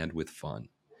play and with fun.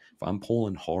 If I'm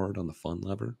pulling hard on the fun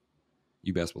lever,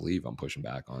 you best believe I'm pushing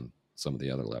back on some of the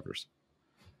other levers.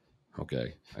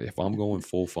 Okay. If I'm going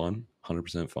full fun,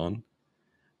 100% fun,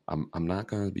 I'm not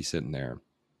going to be sitting there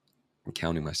and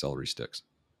counting my celery sticks,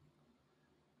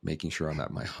 making sure I'm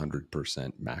at my 100%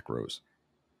 macros,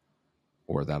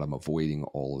 or that I'm avoiding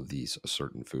all of these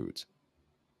certain foods.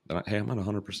 Then hey, I'm at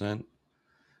 100% and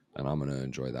I'm going to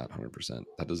enjoy that 100%.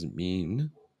 That doesn't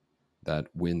mean that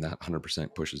when that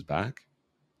 100% pushes back,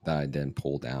 that I then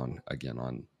pull down again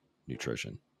on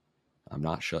nutrition. I'm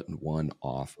not shutting one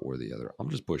off or the other. I'm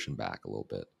just pushing back a little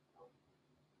bit.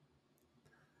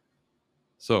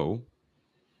 So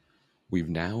we've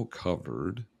now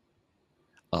covered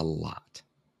a lot.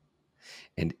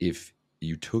 And if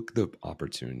You took the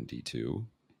opportunity to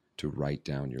write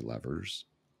down your levers.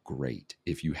 Great.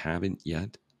 If you haven't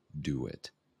yet, do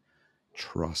it.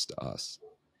 Trust us.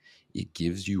 It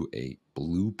gives you a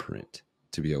blueprint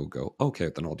to be able to go, okay,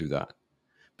 then I'll do that.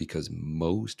 Because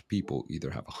most people either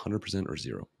have 100% or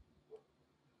zero.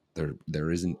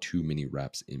 There isn't too many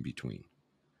reps in between.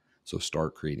 So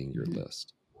start creating your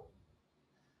list.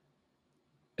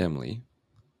 Emily,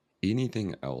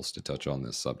 anything else to touch on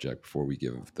this subject before we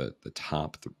give the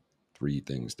top three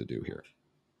things to do here?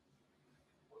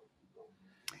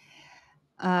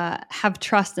 Have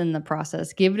trust in the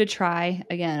process. Give it a try.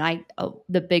 Again,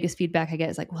 the biggest feedback I get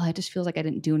is like, well, it just feels like I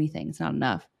didn't do anything. It's not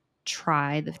enough.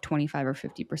 Try the 25 or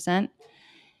 50%.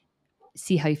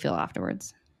 See how you feel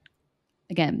afterwards.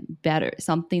 Again, better.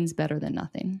 Something's better than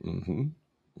nothing.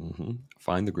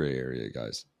 Find the gray area,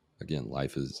 guys. Again,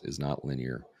 life is not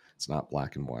linear. It's not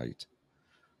black and white.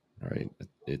 All right.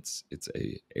 It's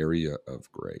a area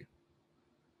of gray.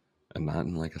 And not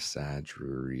in like a sad,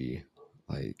 dreary,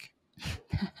 like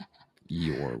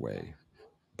Eeyore way,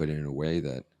 but in a way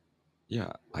that,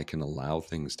 yeah, I can allow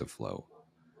things to flow.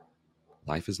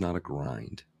 Life is not a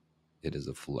grind. It is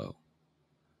a flow.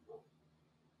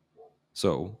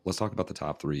 So let's talk about the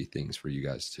top three things for you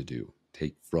guys to do.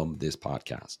 Take from this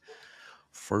podcast.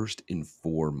 First and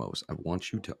foremost, I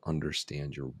want you to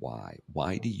understand your why.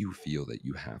 Why do you feel that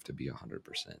you have to be 100%?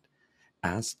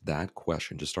 Ask that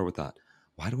question. Just start with that.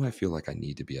 Why do I feel like I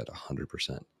need to be at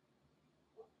 100%?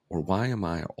 Or why am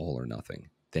I all or nothing?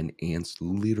 Then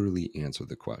literally answer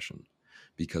the question.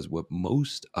 Because what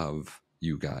most of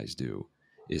you guys do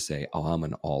is say, oh, I'm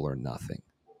an all or nothing.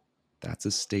 That's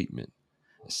a statement.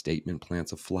 A statement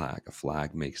plants a flag. A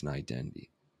flag makes an identity.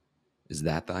 Is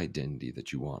that the identity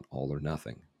that you want, all or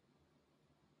nothing?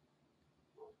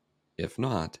 If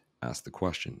not, ask the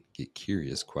question. Get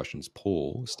curious. Questions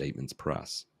pull, statements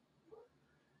press.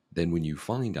 Then when you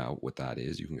find out what that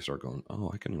is, you can start going, oh,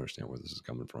 I can understand where this is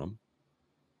coming from.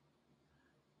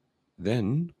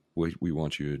 Then what we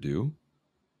want you to do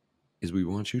is we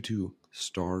want you to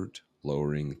start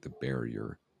lowering the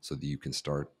barrier so that you can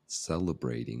start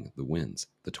celebrating the wins,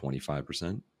 the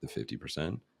 25%, the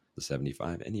 50%, the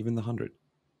 75, and even the 100.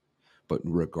 But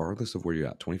regardless of where you're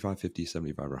at, 25, 50,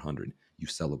 75, or 100, you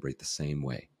celebrate the same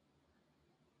way.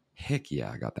 Heck yeah,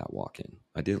 I got that walk in.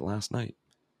 I did it last night,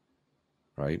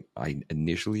 right? I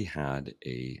initially had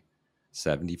a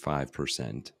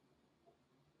 75%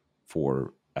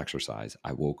 for exercise.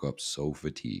 I woke up so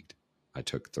fatigued. I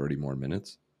took 30 more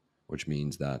minutes, which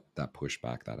means that pushed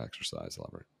back that exercise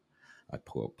lever. I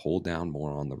pulled down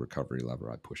more on the recovery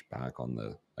lever. I pushed back on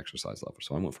the exercise lever.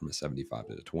 So I went from a 75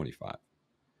 to a 25.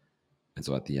 And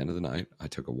so at the end of the night, I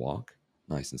took a walk,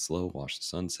 nice and slow, watched the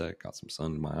sunset, got some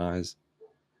sun in my eyes,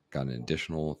 got an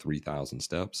additional 3,000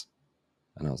 steps.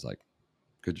 And I was like,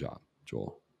 good job,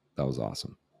 Joel. That was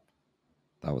awesome.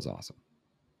 That was awesome.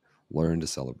 Learn to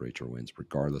celebrate your wins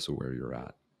regardless of where you're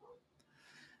at.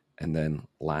 And then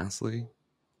lastly,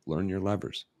 learn your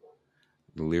levers.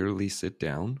 Literally sit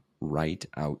down, write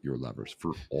out your levers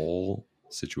for all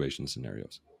situation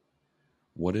scenarios.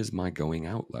 What is my going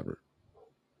out lever?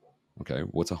 Okay,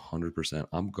 what's 100%?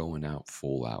 I'm going out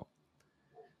full out.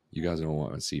 You guys don't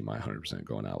want to see my 100%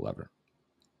 going out lever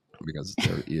because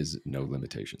there is no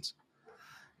limitations.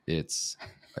 It's,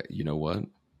 you know what?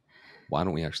 Why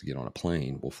don't we actually get on a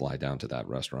plane? We'll fly down to that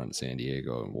restaurant in San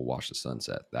Diego and we'll watch the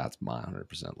sunset. That's my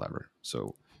 100% lever.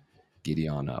 So giddy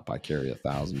on up. I carry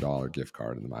 $1,000 gift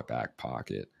card in my back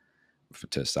pocket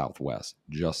to Southwest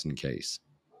just in case.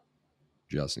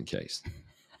 Just in case.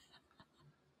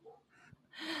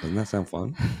 Doesn't that sound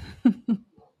fun?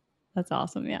 That's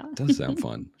awesome. Yeah. It does sound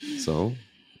fun. So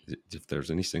if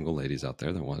there's any single ladies out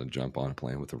there that want to jump on a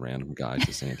plane with a random guy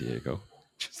to San Diego,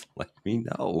 just let me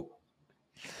know.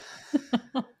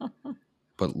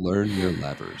 But learn your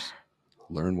levers.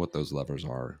 Learn what those levers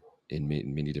are in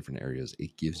many different areas.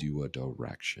 It gives you a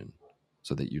direction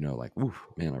so that you know, like, ooh,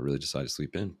 man, I really decided to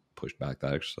sleep in, push back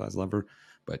that exercise lever,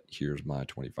 but here's my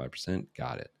 25%.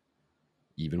 Got it.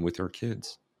 Even with our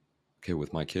kids. Okay,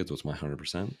 with my kids, what's my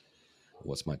 100%?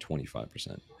 What's my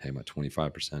 25%? Hey, my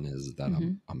 25% is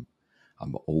that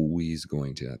I'm always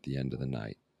going to, at the end of the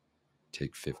night,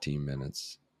 take 15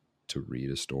 minutes to read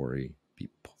a story, be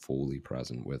fully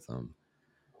present with them,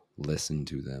 listen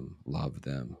to them, love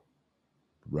them,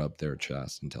 rub their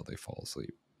chest until they fall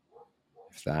asleep.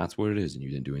 If that's what it is and you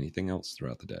didn't do anything else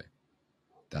throughout the day,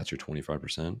 that's your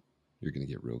 25%, you're going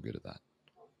to get real good at that.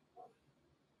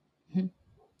 Mm-hmm.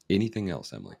 Anything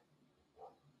else, Emily?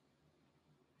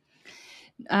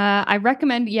 I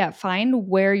recommend, find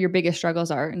where your biggest struggles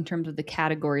are in terms of the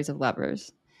categories of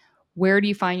levers. where do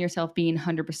you find yourself being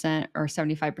 100% or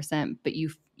 75%, but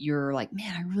you're like,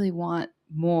 man, I really want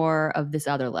more of this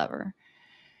other lever.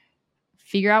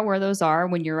 Figure out where those are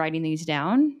when you're writing these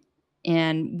down.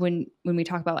 And when we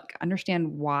talk about like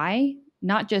understand why,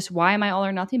 not just why am I all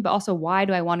or nothing, but also why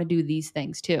do I want to do these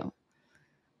things too?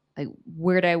 Like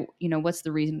where do I, what's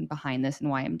the reason behind this and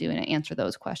why I'm doing it? Answer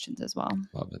those questions as well.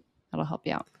 Love it. That'll help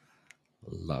you out.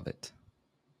 Love it.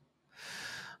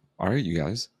 All right, you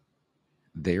guys.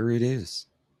 There it is.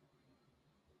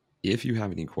 If you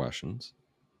have any questions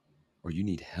or you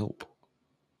need help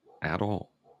at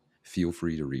all, feel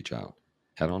free to reach out.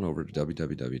 Head on over to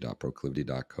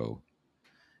www.proclivity.co.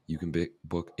 You can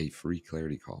book a free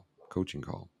clarity call, coaching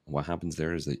call. What happens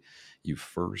there is that you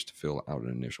first fill out an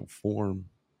initial form,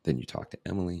 then you talk to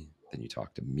Emily, then you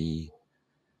talk to me.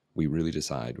 We really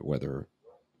decide whether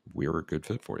we're a good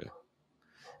fit for you.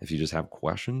 If you just have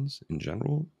questions in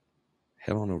general,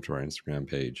 head on over to our Instagram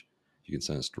page. You can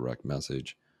send us a direct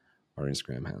message. Our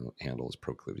Instagram handle is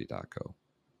proclivity.co.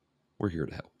 We're here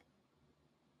to help.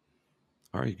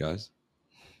 All right, guys.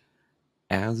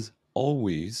 As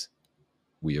always,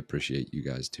 we appreciate you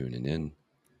guys tuning in.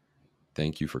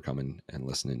 Thank you for coming and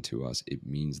listening to us. It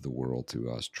means the world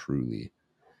to us, truly.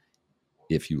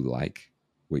 If you like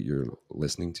what you're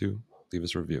listening to, leave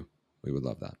us a review. We would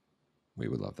love that. We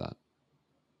would love that.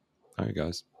 All right,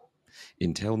 guys.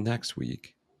 Until next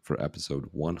week for episode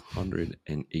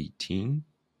 118,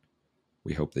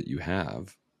 we hope that you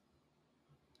have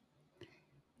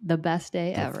the best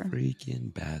day the ever.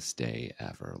 Freaking best day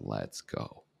ever. Let's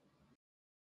go.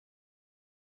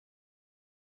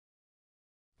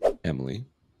 Emily,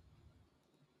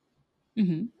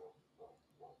 Mm-hmm.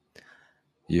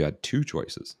 you had two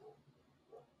choices.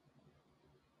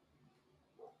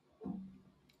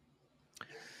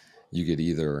 You could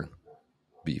either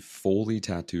be fully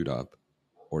tattooed up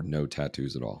or no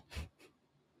tattoos at all.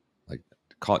 Like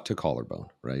to collarbone,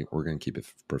 right? We're going to keep it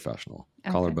professional.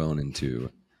 Okay. Collarbone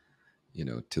into,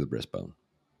 to the wrist bone.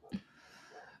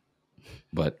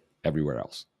 But everywhere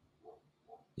else.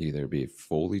 You either be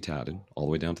fully tatted all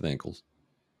the way down to the ankles,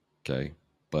 okay?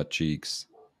 Butt cheeks,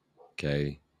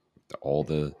 okay? All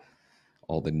the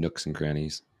nooks and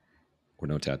crannies, or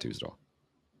no tattoos at all.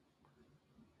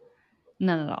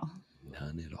 None at all.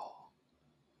 None at all.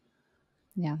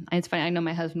 Yeah, it's funny. I know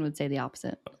my husband would say the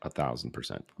opposite.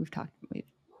 1,000%.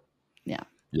 Yeah.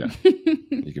 Yeah.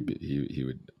 He could be. He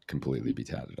would completely be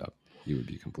tatted up. He would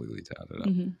be completely tatted up.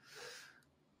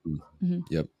 Mm-hmm. Mm-hmm.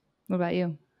 Yep. What about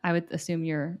you? I would assume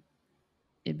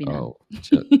it'd be none. Oh,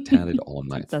 just tatted on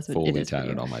my fully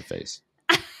tatted on my face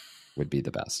would be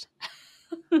the best.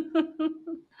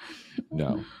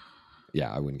 No.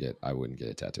 Yeah, I wouldn't get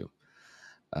a tattoo.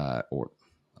 Or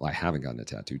I haven't gotten a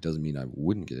tattoo. Doesn't mean I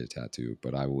wouldn't get a tattoo,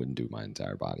 but I wouldn't do my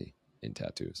entire body in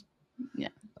tattoos. Yeah.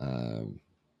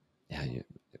 Yeah.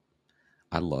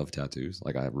 I love tattoos.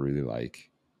 Like I really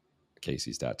like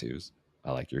Casey's tattoos.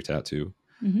 I like your tattoo.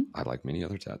 Mm-hmm. I like many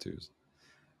other tattoos.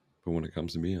 But when it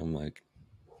comes to me, I'm like,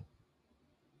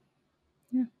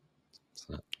 yeah,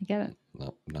 I get it.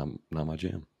 Not my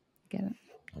jam. Get it.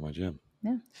 Not my jam.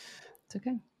 Yeah, it's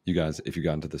okay. You guys, if you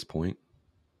gotten to this point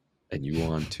and you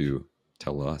want to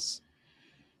tell us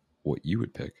what you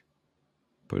would pick,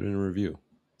 put it in a review.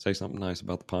 Say something nice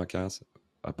about the podcast,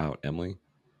 about Emily,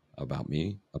 about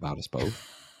me, about us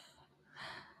both.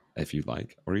 If you'd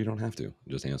like, or you don't have to.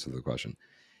 Just answer the question.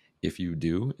 If you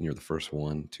do, and you're the first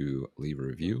one to leave a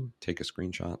review, take a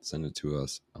screenshot, send it to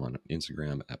us on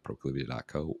Instagram at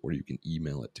proclivity.co, or you can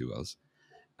email it to us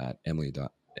at emily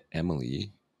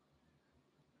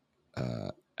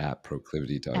at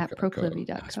proclivity.co. At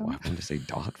proclivity.co. That's why I wanted to say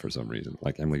dot for some reason.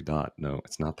 Like Emily dot. No,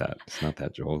 it's not that. It's not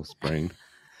that, Joel Spring.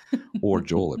 Or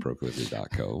Joel at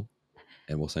proclivity.co.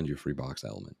 And we'll send you a free box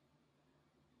element.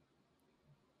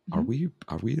 Mm-hmm.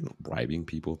 Are we bribing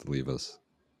people to leave us?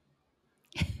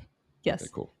 Yes.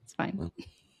 Okay, cool. It's fine. Well,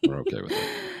 we're okay with it.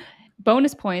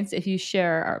 Bonus points if you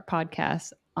share our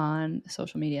podcast on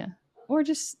social media or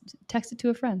just text it to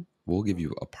a friend. We'll give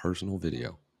you a personal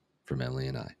video from Emily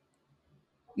and I.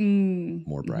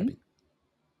 More bribing.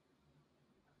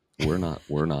 Mm-hmm.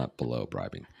 We're not below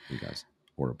bribing, you guys.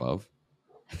 We're above.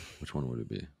 Which one would it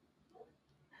be?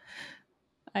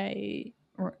 I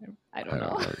don't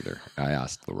know either. I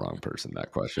asked the wrong person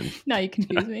that question. Now you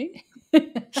confuse me. I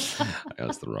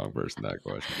asked the wrong person that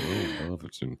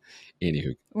question.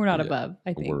 Anywho, we're not above.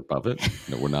 I think we're above it.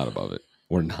 No, we're not above it.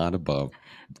 We're not above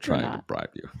trying to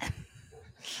bribe you,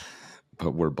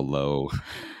 but we're below.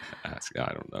 I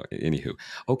don't know. Anywho,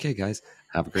 okay, guys,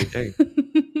 have a great day.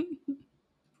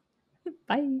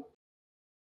 Bye.